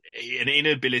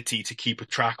inability to keep a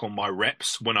track on my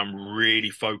reps when I'm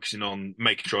really focusing on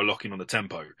making sure I lock in on the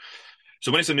tempo.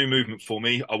 So when it's a new movement for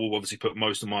me, I will obviously put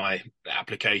most of my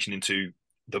application into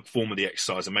the form of the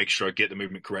exercise and make sure I get the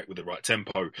movement correct with the right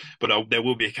tempo. But there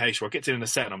will be a case where I get to the end of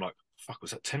the set and I'm like, fuck,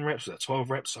 was that 10 reps? Was that 12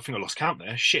 reps? I think I lost count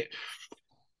there. Shit.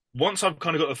 Once I've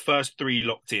kind of got the first 3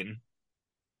 locked in,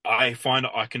 I find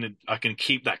that I can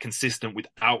keep that consistent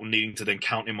without needing to then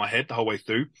count in my head the whole way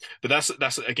through. But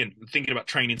that's again, thinking about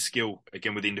training skill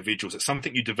again with individuals. It's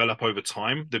something you develop over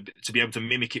time. To be able to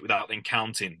mimic it without then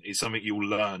counting is something you'll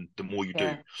learn the more you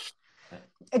do.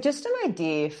 Just an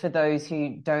idea for those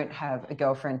who don't have a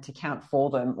girlfriend to count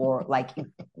for them, or like,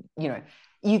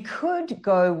 you could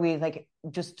go with like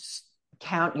just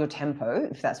count your tempo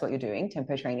if that's what you're doing,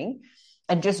 tempo training.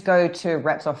 And just go to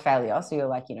reps of failure. So you're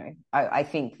like, I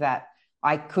think that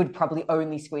I could probably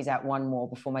only squeeze out one more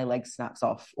before my leg snaps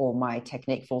off or my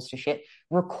technique falls to shit.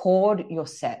 Record your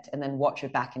set and then watch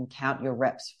it back and count your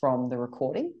reps from the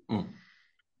recording.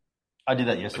 I did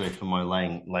that yesterday for my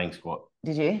laying squat.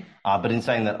 Did you? But in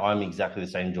saying that, I'm exactly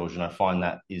the same, George, and I find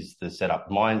that is the setup.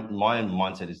 My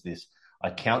mindset is this.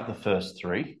 I count the first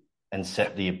 3 and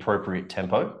set the appropriate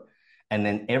tempo. And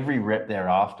then every rep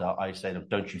thereafter, I say to them,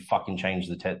 don't you fucking change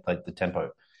the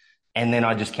tempo. And then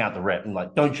I just count the rep and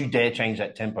like, don't you dare change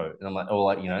that tempo. And I'm like,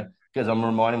 because I'm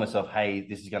reminding myself, hey,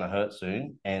 this is going to hurt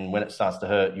soon. And when it starts to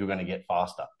hurt, you're going to get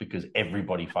faster because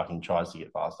everybody fucking tries to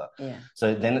get faster. Yeah.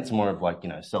 So then it's more of like,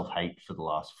 self-hate for the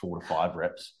last 4 to 5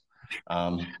 reps.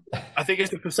 I think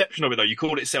it's the perception of it though. You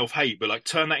call it self-hate, but like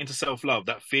turn that into self-love,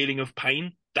 that feeling of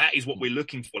pain. That is what we're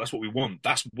looking for. That's what we want.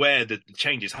 That's where the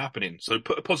change is happening. So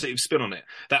put a positive spin on it.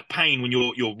 That pain when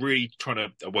you're really trying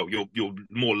to, you're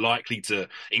more likely to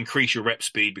increase your rep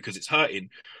speed because it's hurting.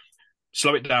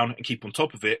 Slow it down and keep on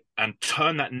top of it and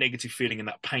turn that negative feeling and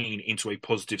that pain into a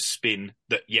positive spin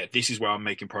that, this is where I'm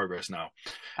making progress now.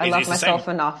 I love myself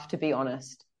enough to be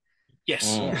honest.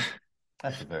 Yes.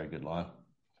 That's a very good line.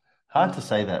 Hard to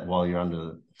say that while you're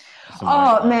under.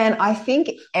 Man, I think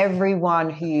everyone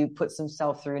who puts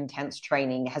themselves through intense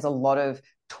training has a lot of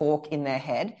talk in their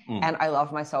head. And I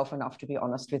love myself enough to be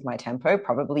honest with my tempo.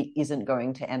 Probably isn't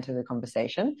going to enter the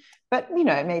conversation, but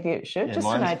maybe it should. Yeah, just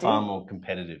mine's an idea. far more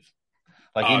competitive.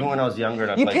 Like even when I was younger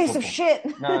and I played football. You piece of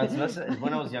shit. No, it's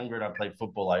when I was younger and I played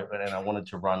football and I wanted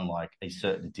to run like a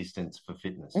certain distance for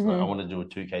fitness. Like I wanted to do a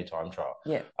 2K time trial.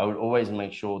 Yeah. I would always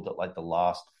make sure that like the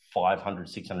last 500,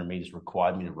 600 meters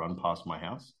required me to run past my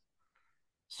house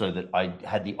so that I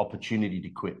had the opportunity to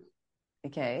quit.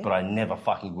 Okay. But I never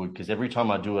fucking would because every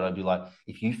time I do it, I'd be like,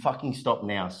 if you fucking stop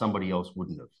now, somebody else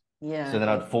wouldn't have. Yeah. So then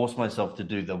I'd force myself to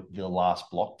do the last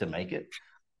block to make it.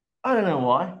 I don't know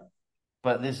why,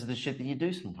 but this is the shit that you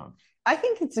do sometimes. I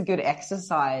think it's a good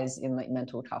exercise in like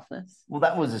mental toughness. Well,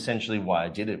 that was essentially why I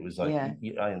did it. It was like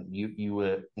you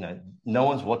were, no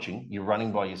one's watching. You're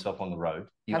running by yourself on the road.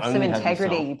 You have some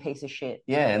integrity, you piece of shit.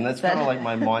 Yeah, and that's kind of like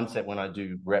my mindset when I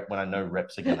do when I know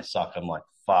reps are going to suck. I'm like,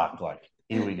 fuck, like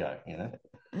here we go.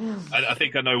 I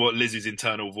think I know what Lizzie's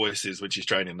internal voice is when she's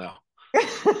training now.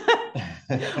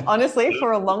 Honestly,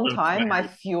 for a long time, my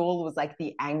fuel was like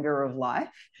the anger of life.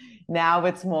 Now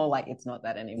it's more like it's not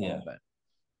that anymore, but.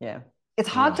 Yeah. It's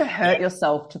hard to hurt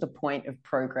yourself to the point of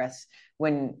progress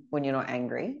when you're not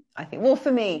angry, I think. Well,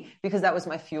 for me, because that was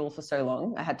my fuel for so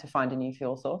long, I had to find a new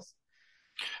fuel source.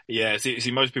 Yeah,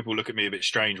 see, most people look at me a bit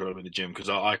strange when I'm in the gym because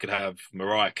I could have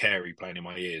Mariah Carey playing in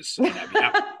my ears. And that'd be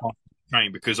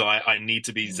train because I need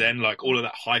to be zen, like all of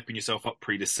that hyping yourself up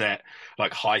pre the set,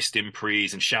 like high stim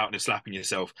pre's and shouting and slapping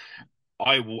yourself.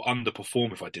 I will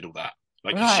underperform if I did all that.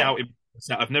 Like shouting.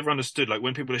 I've never understood, like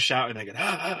when people are shouting, they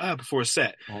go before a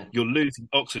set, you're losing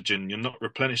oxygen, you're not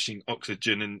replenishing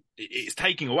oxygen, and it's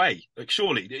taking away. Like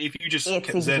surely, if you just it's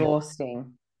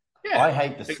exhausting. Yeah. I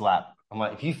hate the slap. I'm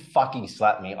like, if you fucking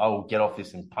slap me, I will get off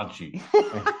this and punch you.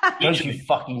 Don't you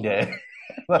fucking dare.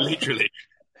 Literally.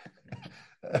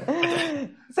 So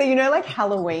like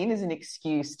Halloween is an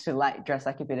excuse to like dress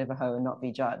like a bit of a hoe and not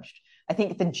be judged. I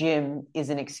think the gym is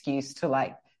an excuse to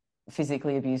like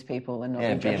physically abuse people and not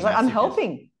be judged. Like, I'm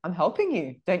helping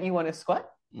you. Don't you want to squat?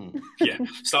 Yeah.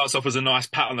 Starts off as a nice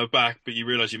pat on the back, but you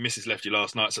realise your missus left you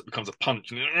last night, so it becomes a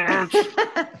punch. And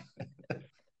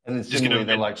then suddenly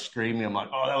they're like screaming. I'm like,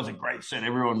 oh, that was a great set.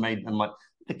 Everyone made. I'm like,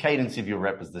 the cadence of your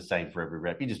rep is the same for every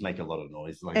rep. You just make a lot of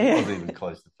noise. Like it wasn't even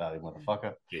close to failure,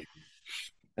 motherfucker.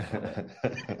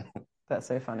 That's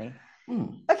so funny.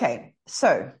 Okay,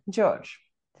 so George,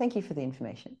 thank you for the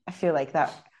information. I feel like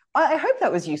that. I hope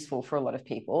that was useful for a lot of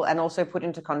people, and also put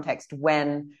into context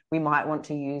when we might want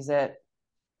to use it,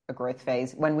 a growth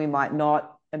phase, when we might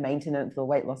not, a maintenance or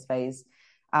weight loss phase.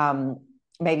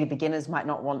 Maybe beginners might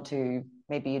not want to,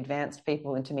 maybe advanced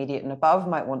people, intermediate and above,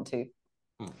 might want to.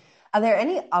 Are there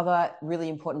any other really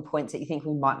important points that you think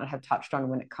we might not have touched on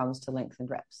when it comes to length and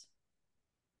reps?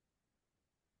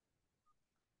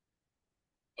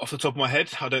 Off the top of my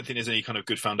head, I don't think there's any kind of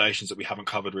good foundations that we haven't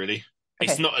covered, really.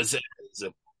 Okay. It's not as a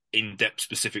in-depth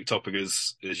specific topic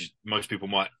as most people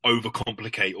might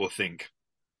overcomplicate or think.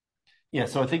 Yeah,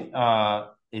 so I think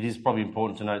it is probably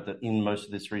important to note that in most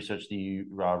of this research that you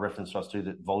referenced us to,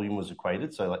 that volume was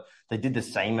equated. So like they did the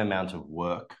same amount of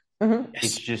work.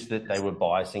 It's just that they were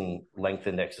biasing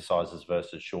lengthened exercises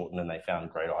versus shortened, and they found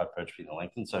greater hypertrophy than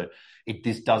lengthened. So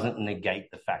this doesn't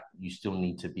negate the fact that you still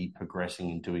need to be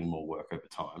progressing and doing more work over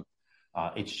time.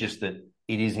 It's just that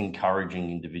it is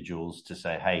encouraging individuals to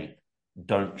say, hey,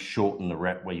 don't shorten the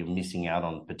rep where you're missing out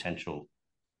on potential,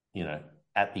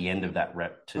 at the end of that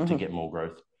rep to get more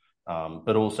growth.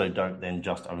 But also don't then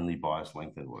just only bias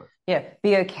lengthened work. Yeah,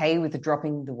 be okay with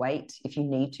dropping the weight if you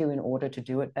need to in order to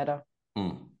do it better.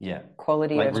 Yeah.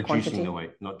 Quality like over reducing quantity. the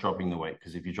weight, not dropping the weight.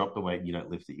 Because if you drop the weight, you don't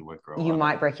lift it, you won't grow. You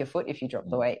might break your foot if you drop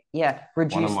the weight. Yeah,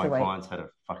 reduce the weight. One of my clients had a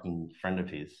fucking friend of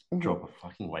his drop a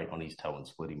fucking weight on his toe and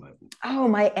split him open. Oh,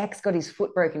 my ex got his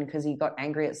foot broken because he got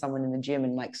angry at someone in the gym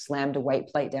and like slammed a weight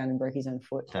plate down and broke his own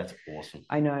foot. That's awesome.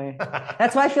 I know.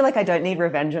 That's why I feel like I don't need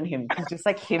revenge on him. It's just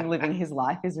like him living his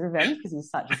life is revenge because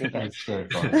he's such a dickhead. That's so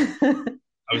funny.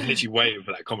 I was literally waiting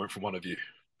for that comment from one of you.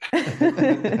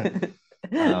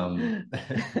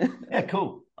 Yeah,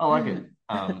 cool. I like it.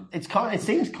 It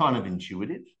seems kind of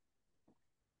intuitive.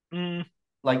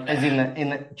 Like as in that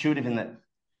intuitive in that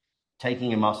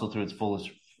taking a muscle through its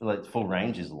full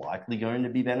range is likely going to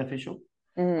be beneficial.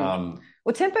 Well,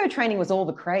 tempo training was all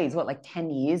the craze, like 10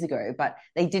 years ago, but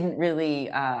they didn't really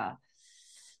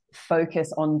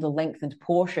focus on the lengthened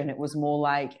portion. It was more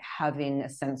like having a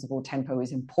sensible tempo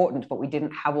is important, but we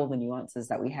didn't have all the nuances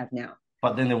that we have now.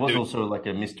 But then there was also like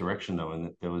a misdirection, though, in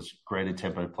that there was greater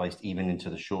tempo placed even into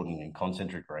the shortening and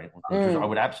concentric rate, which I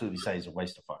would absolutely say is a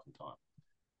waste of fucking time.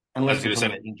 Unless you're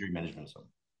talking about injury management or something.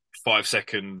 5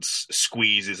 seconds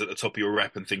squeezes at the top of your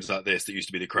rep and things like this that used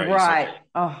to be the craze. Right.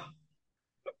 So.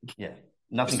 Yeah.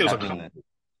 Nothing's happening there.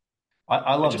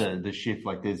 I love the shift.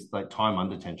 Like there's like time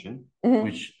under tension,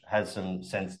 which has some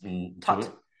sense to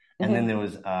it. And then there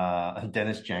was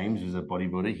Dennis James, who's a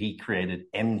bodybuilder. He created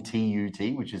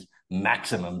MTUT, which is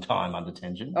maximum time under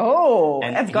tension. Oh,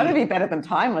 and that's got to be better than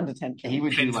time under tension. He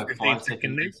would do like 5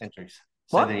 second eccentrics.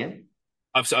 What? Say that again?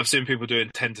 I've seen people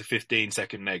doing 10 to 15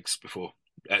 second negs before.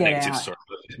 Negatives, sorry.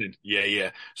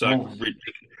 Yeah. So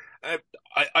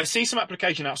I see some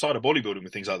application outside of bodybuilding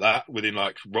with things like that, within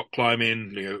like rock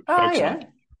climbing,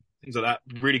 things like that.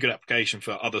 Really good application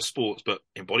for other sports, but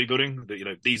in bodybuilding,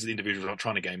 these are the individuals aren't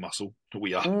trying to gain muscle.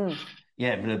 We are.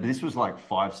 Yeah, but this was like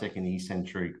 5 second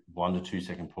eccentric, 1 to 2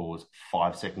 second pause,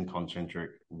 5 second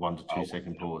concentric, 1 to 2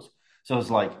 second pause. So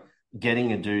it's like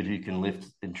getting a dude who can lift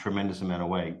a tremendous amount of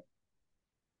weight,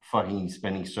 fucking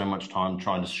spending so much time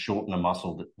trying to shorten a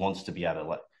muscle that wants to be able to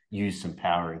like use some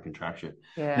power and contraction.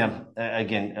 Yeah. Now,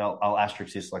 again, I'll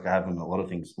asterisk this like I have in a lot of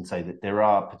things and say that there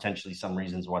are potentially some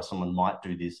reasons why someone might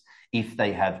do this if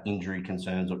they have injury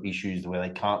concerns or issues where they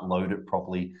can't load it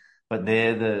properly, but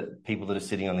they're the people that are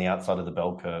sitting on the outside of the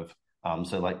bell curve.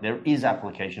 So like there is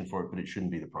application for it, but it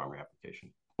shouldn't be the primary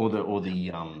application or the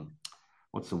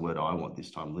what's the word I want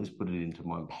this time? Liz, put it into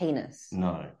my penis.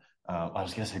 No. I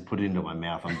was going to say put it into my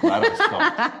mouth. I'm glad I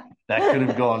stopped. That could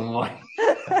have gone way.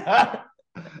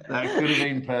 That could have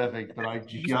been perfect, but I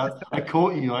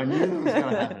caught you. I knew that was going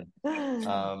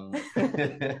to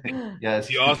happen. Yes.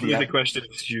 You asked me the question,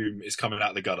 assume it's coming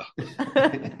out the gutter.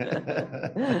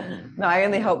 No, I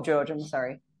only helped George. I'm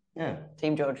sorry. Yeah.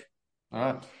 Team George.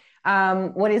 All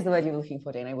right. What is the word you're looking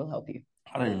for, Dean? I will help you.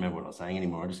 I don't remember what I was saying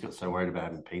anymore. I just got so worried about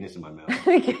having penis in my mouth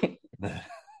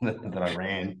that I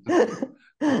ran.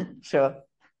 Sure.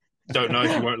 Don't know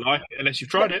if you won't like it unless you've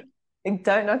tried it.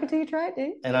 Don't knock it till you try it,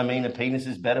 dude. And I mean, a penis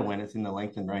is better when it's in the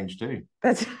length and range too.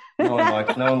 That's no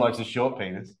one likes a short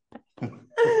penis.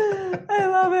 I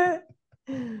love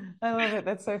it.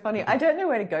 That's so funny. I don't know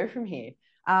where to go from here.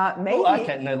 Maybe. Well,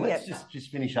 okay, no, let's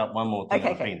just finish up one more thing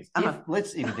on penis.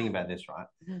 Let's even think about this, right?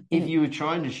 If you were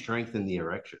trying to strengthen the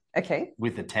erection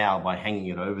with a towel by hanging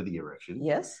it over the erection,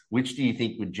 yes, which do you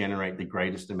think would generate the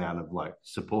greatest amount of like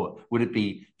support? Would it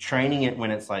be training it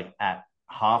when it's like at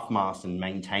half mast and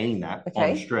maintaining that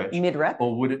on stretch, mid-rep,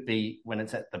 or would it be when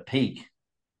it's at the peak,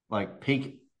 like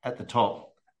peak at the top?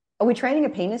 Are we training a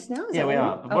penis now? Yeah, we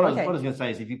are. What I was going to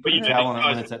say is if you put a towel on it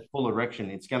when it's at full erection,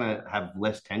 it's going to have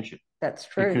less tension. That's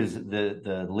true. Because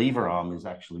the lever arm is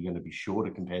actually going to be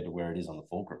shorter compared to where it is on the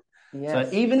fulcrum.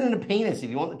 Yes. So even in a penis, if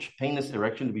you want the penis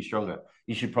erection to be stronger,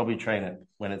 you should probably train it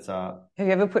when it's Have you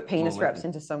ever put penis reps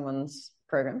into someone's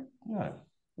program? No.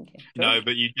 Okay. No,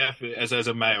 but you definitely, as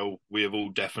a male, we have all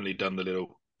definitely done the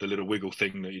little wiggle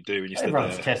thing that you do. And you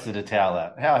Everyone's tested a towel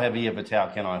out. How heavy of a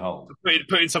towel can I hold?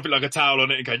 Putting something like a towel on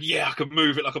it and going, yeah, I can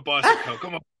move it like a bicycle.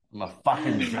 Come on. I'm a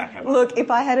fucking jacket. Look,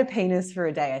 if I had a penis for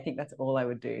a day, I think that's all I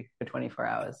would do for 24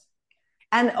 hours.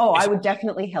 And I would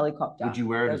definitely helicopter. Would you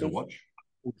wear it as a watch?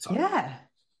 Yeah.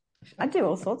 I'd do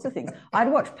all sorts of things.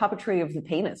 I'd watch Puppetry of the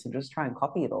Penis and just try and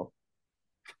copy it all.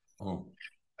 Oh.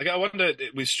 I wonder,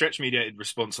 with stretch-mediated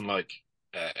response and like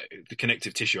the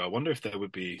connective tissue, I wonder if there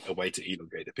would be a way to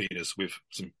elongate the penis with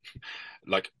some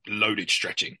like loaded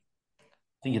stretching. I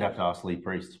think you'd have to ask Lee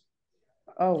Priest.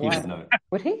 Oh, he why? would know.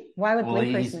 Would he? Why would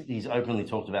Lee Priest know? He's openly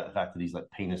talked about the fact that he's like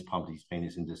pumped his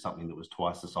penis into something that was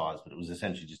twice the size, but it was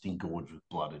essentially just engorged with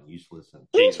blood and useless. And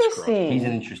interesting. He's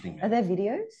an interesting man. Are there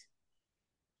videos?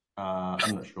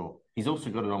 I'm not sure. He's also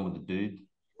got it on with the dude.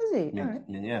 Is he? Yeah.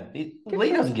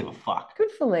 Lee doesn't give a fuck.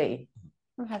 Good for Lee.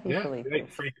 I'm happy for Lee.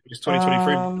 It's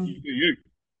 2023.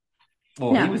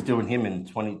 Well, he was doing him in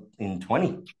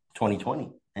 2020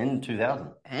 and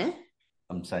 2000. Eh?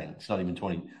 I'm saying it's not even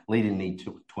 20. Lee didn't need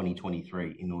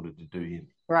 2023 in order to do him.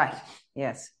 Right.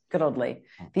 Yes. Good old Lee.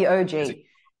 The OG.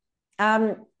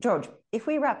 George, if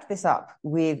we wrap this up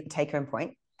with take-home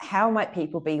point, how might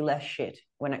people be less shit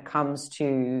when it comes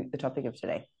to the topic of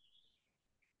today?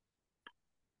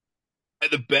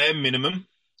 At the bare minimum,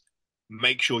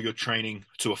 make sure you're training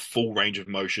to a full range of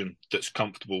motion that's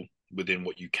comfortable within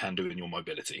what you can do in your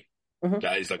mobility. Mm-hmm.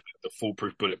 That is like the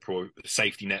foolproof, bulletproof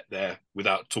safety net there,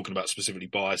 without talking about specifically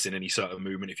bias in any certain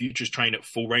movement. If you just train at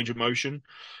full range of motion,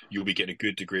 you'll be getting a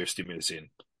good degree of stimulus in.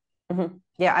 Mm-hmm.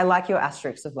 Yeah, I like your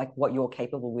asterisks of like what you're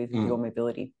capable with your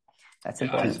mobility. That's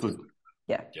important. That's good.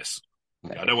 Yeah. Yes.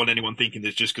 I don't want anyone thinking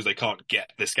that just because they can't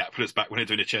get their scapulars back when they're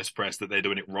doing a chest press that they're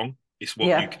doing it wrong. It's what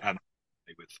you can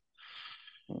play with.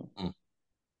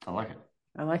 I like it.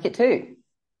 I like it too.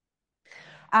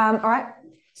 All right.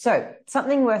 So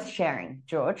something worth sharing,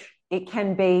 George. It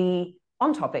can be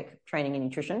on topic, training and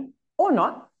nutrition, or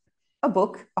not. A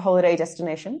book, a holiday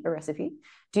destination, a recipe.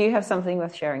 Do you have something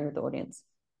worth sharing with the audience?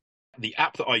 The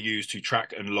app that I use to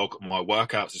track and log my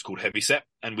workouts is called HeavySet.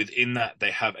 And within that,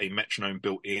 they have a metronome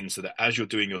built in so that as you're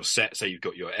doing your set, say you've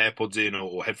got your AirPods in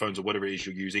or headphones or whatever it is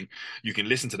you're using, you can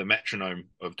listen to the metronome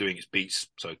of doing its beats.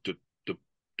 So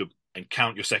and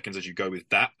count your seconds as you go with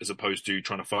that, as opposed to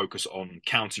trying to focus on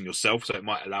counting yourself. So it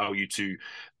might allow you to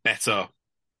better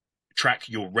track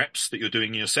your reps that you're doing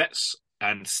in your sets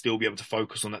and still be able to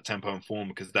focus on that tempo and form,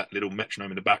 because that little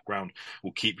metronome in the background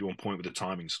will keep you on point with the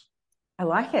timings. I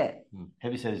like it.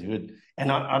 HeavySet is good. And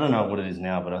I don't know what it is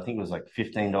now, but I think it was like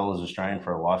 $15 Australian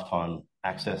for a lifetime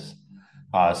access,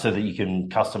 so that you can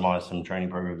customize some training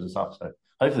programs and stuff. So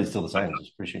hopefully it's still the same.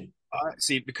 Just appreciate.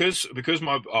 See, because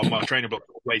my training block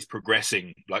is always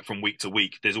progressing, like from week to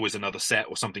week, there's always another set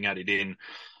or something added in.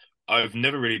 I've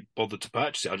never really bothered to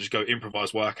purchase it. I just go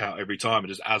improvise workout every time, and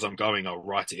just as I'm going, I'll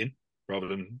write it in rather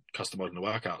than customizing the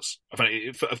workouts. I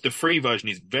find the free version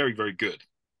is very, very good.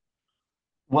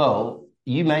 Well,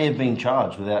 you may have been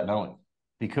charged without knowing,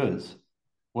 because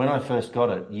when I first got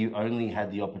it, you only had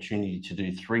the opportunity to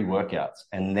do 3 workouts,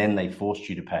 and then they forced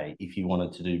you to pay if you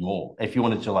wanted to do more, if you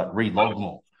wanted to like relog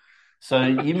more. So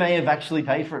you may have actually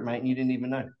paid for it, mate, and you didn't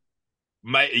even know.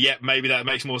 Maybe that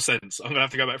makes more sense. I'm going to have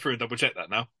to go back through and double check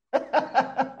that now.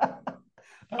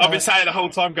 I've been saying the whole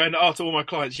time, going to all my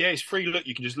clients, yeah, it's free. Look,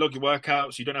 you can just log your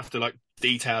workouts. You don't have to like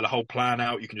detail a whole plan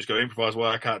out. You can just go improvise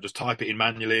workout, just type it in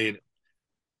manually. And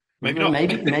maybe not.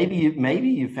 Maybe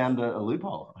you found a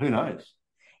loophole. Who knows?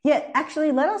 Yeah,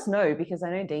 actually, let us know, because I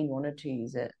know Dean wanted to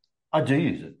use it. I do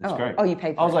use it. It's great. Oh, you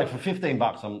paid for it? I was like, for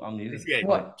 $15, I'm using it.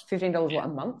 What, $15 what, a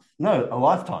month? No, a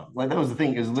lifetime. Like, that was the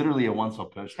thing. It was literally a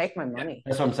once-off purchase. Take my money.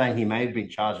 That's what I'm saying. He may have been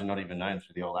charged and not even known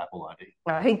through the old Apple ID.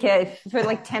 Who cares? For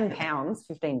like £10,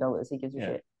 $15, he gives a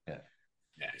shit. Yeah,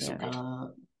 it's so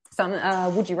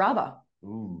good. Would you rather?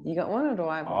 Ooh. You got one, or do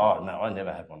I have one? Oh, no, I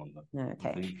never had one on them. No,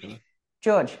 okay.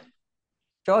 George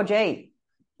E.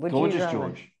 Would Gorgeous you rather?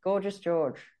 George. Gorgeous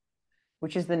George.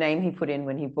 which is the name he put in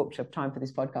when he booked up time for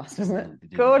this podcast, wasn't it?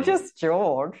 Did Gorgeous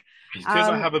George. It's because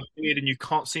I have a beard and you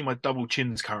can't see my double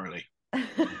chins currently.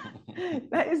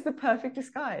 That is the perfect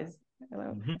disguise.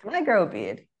 Can I grow a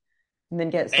beard and then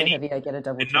get so heavy I get a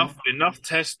double chin? Enough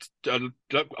test. Look,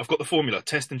 I've got the formula.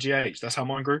 Test and GH. That's how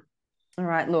mine grew. All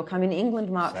right. Look, I'm in England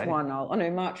March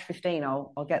 1. March 15.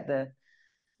 I'll get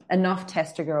enough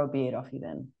test to grow a beard off you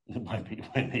then. It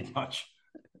won't need much.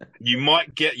 You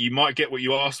might get what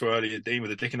you asked for earlier, Dean,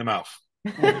 with a dick in the mouth.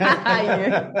 Be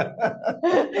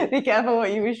careful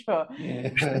what you wish for.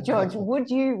 Yeah. George,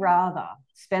 would you rather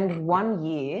spend 1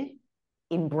 year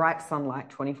in bright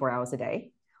sunlight 24 hours a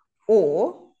day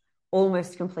or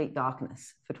almost complete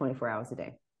darkness for 24 hours a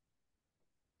day?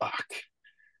 Fuck.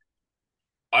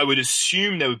 I would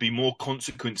assume there would be more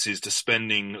consequences to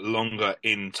spending longer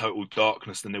in total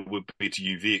darkness than there would be to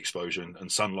UV exposure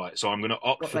and sunlight. So I'm going to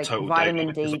opt for total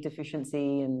vitamin D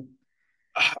deficiency and.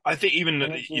 I think even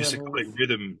your circadian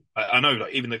rhythm. I know,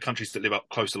 like even the countries that live up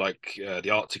close to like the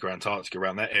Arctic or Antarctica,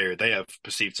 around that area, they have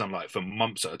perceived sunlight for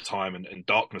months at a time and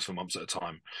darkness for months at a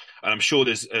time. And I'm sure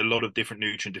there's a lot of different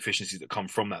nutrient deficiencies that come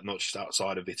from that, not just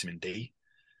outside of vitamin D.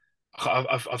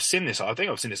 I've seen this. I think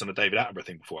I've seen this on a David Attenborough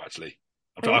thing before, actually.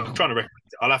 I'm trying to recommend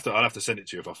it. I'll have to send it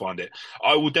to you if I find it.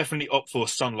 I will definitely opt for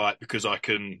sunlight because I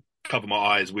can cover my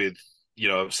eyes with,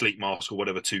 a sleep mask or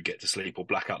whatever to get to sleep, or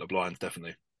black out the blinds,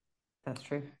 definitely. That's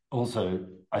true. Also,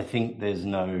 I think there's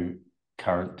no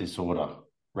current disorder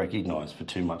recognised for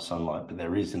too much sunlight, but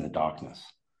there is in the darkness.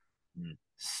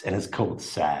 And it's called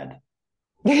SAD.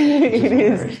 It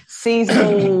is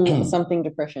seasonal something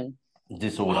depression.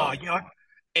 Disorder. Oh, yeah.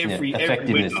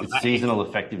 Effectiveness. It's seasonal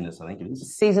effectiveness, I think it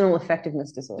is. Seasonal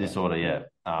effectiveness disorder. Disorder, yeah.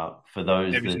 For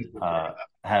those that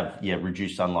have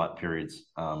reduced sunlight periods.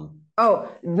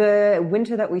 The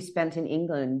winter that we spent in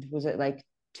England, was it like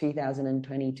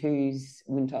 2022's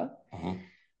winter? Mm-hmm.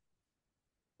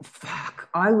 Fuck,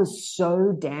 I was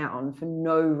so down for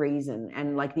no reason,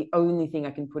 and like the only thing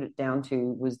I can put it down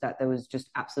to was that there was just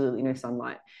absolutely no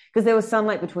sunlight, because there was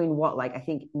sunlight between I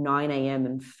think 9 a.m.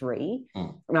 and 3,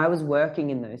 and I was working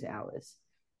in those hours,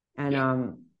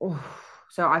 and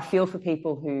so I feel for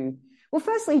people who. Well,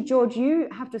 firstly, George, you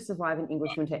have to survive an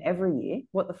English winter every year.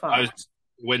 What the fuck?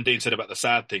 When Dean said about the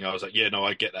sad thing, I was like, yeah, no,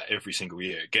 I get that every single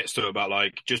year. It gets to about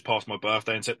like just past my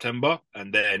birthday in September,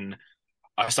 and then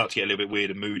I start to get a little bit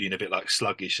weird and moody and a bit like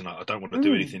sluggish, and I don't want to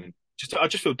do anything. I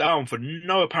just feel down for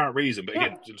no apparent reason. But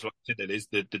again, just like I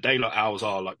said, the daylight hours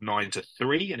are like 9 to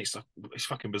 3, and it's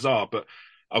fucking bizarre. But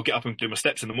I'll get up and do my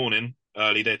steps in the morning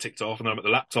early. They're ticked off, and then I'm at the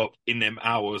laptop in them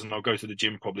hours, and I'll go to the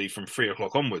gym probably from 3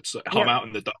 o'clock onwards. So I'm out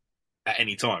in the dark at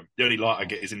any time. The only light I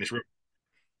get is in this room.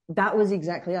 That was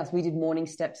exactly us. We did morning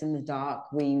steps in the dark.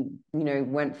 We,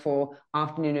 went for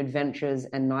afternoon adventures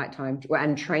and nighttime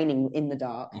and training in the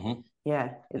dark. Mm-hmm.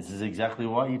 Yeah. This is exactly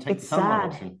why you take the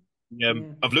sunlight option.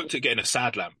 I've looked at getting a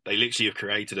SAD lamp. They literally have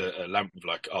created a lamp with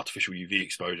like artificial UV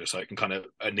exposure, so it can kind of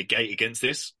negate against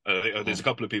this. There's a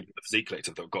couple of people at the Physique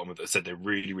Collective that have got them that said they're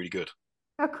really, really good.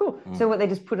 Oh, cool. So they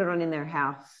just put it on in their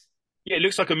house? Yeah, it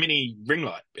looks like a mini ring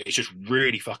light, but it's just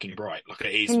really fucking bright. Like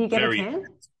it is. Can you get a tan?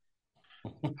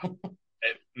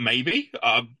 Maybe.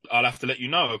 I'll have to let you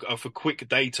know. For quick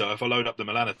data, if I load up the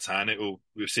Melanotan,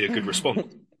 we'll see a good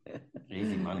response.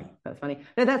 Easy money. That's funny.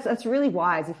 No, that's really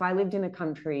wise. If I lived in a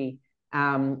country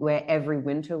where every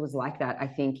winter was like that, I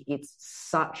think it's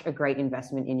such a great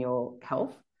investment in your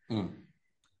health.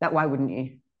 That why wouldn't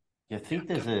you? Yeah, I think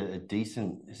there's a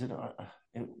decent.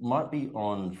 It might be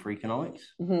on Freakonomics,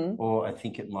 or I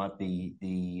think it might be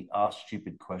the Ask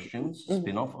Stupid Questions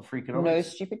spin-off of Freakonomics. No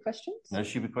stupid questions. No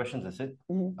stupid questions. That's it.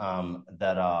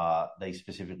 They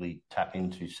specifically tap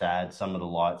into SAD, some of the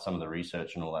light, some of the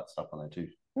research, and all that stuff on there too.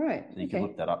 Right. So you can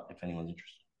look that up if anyone's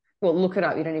interested. Well, look it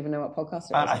up. You don't even know what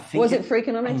podcast it was. Was it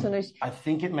Freakonomics or no? I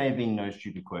think it may have been No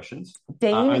Stupid Questions.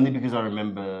 Dean? Only because I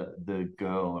remember the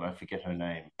girl, and I forget her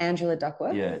name. Angela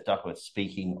Duckworth? Yeah, Duckworth,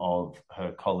 speaking of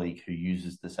her colleague who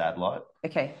uses the SAD light.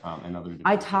 Okay. And other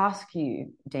I task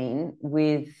you, Dean,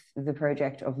 with the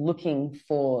project of looking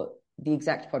for the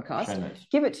exact podcast. Show notes.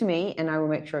 Give it to me, and I will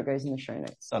make sure it goes in the show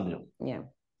notes. Done deal. Yeah.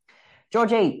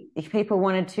 Georgie, if people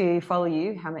wanted to follow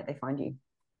you, how might they find you?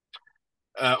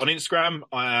 On Instagram,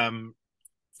 I am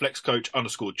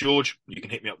flexcoach_George. You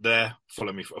can hit me up there.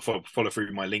 Follow me. Follow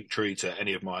through my link tree to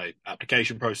any of my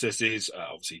application processes.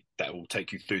 Obviously, that will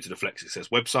take you through to the Flex Success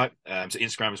website. So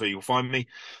Instagram is where you'll find me.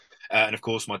 And of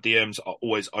course, my DMs are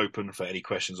always open for any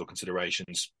questions or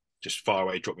considerations. Just fire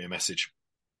away, drop me a message.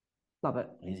 Love it.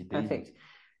 Easy peasy. Perfect.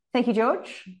 Thank you,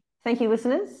 George. Thank you,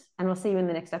 listeners. And we'll see you in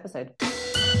the next episode.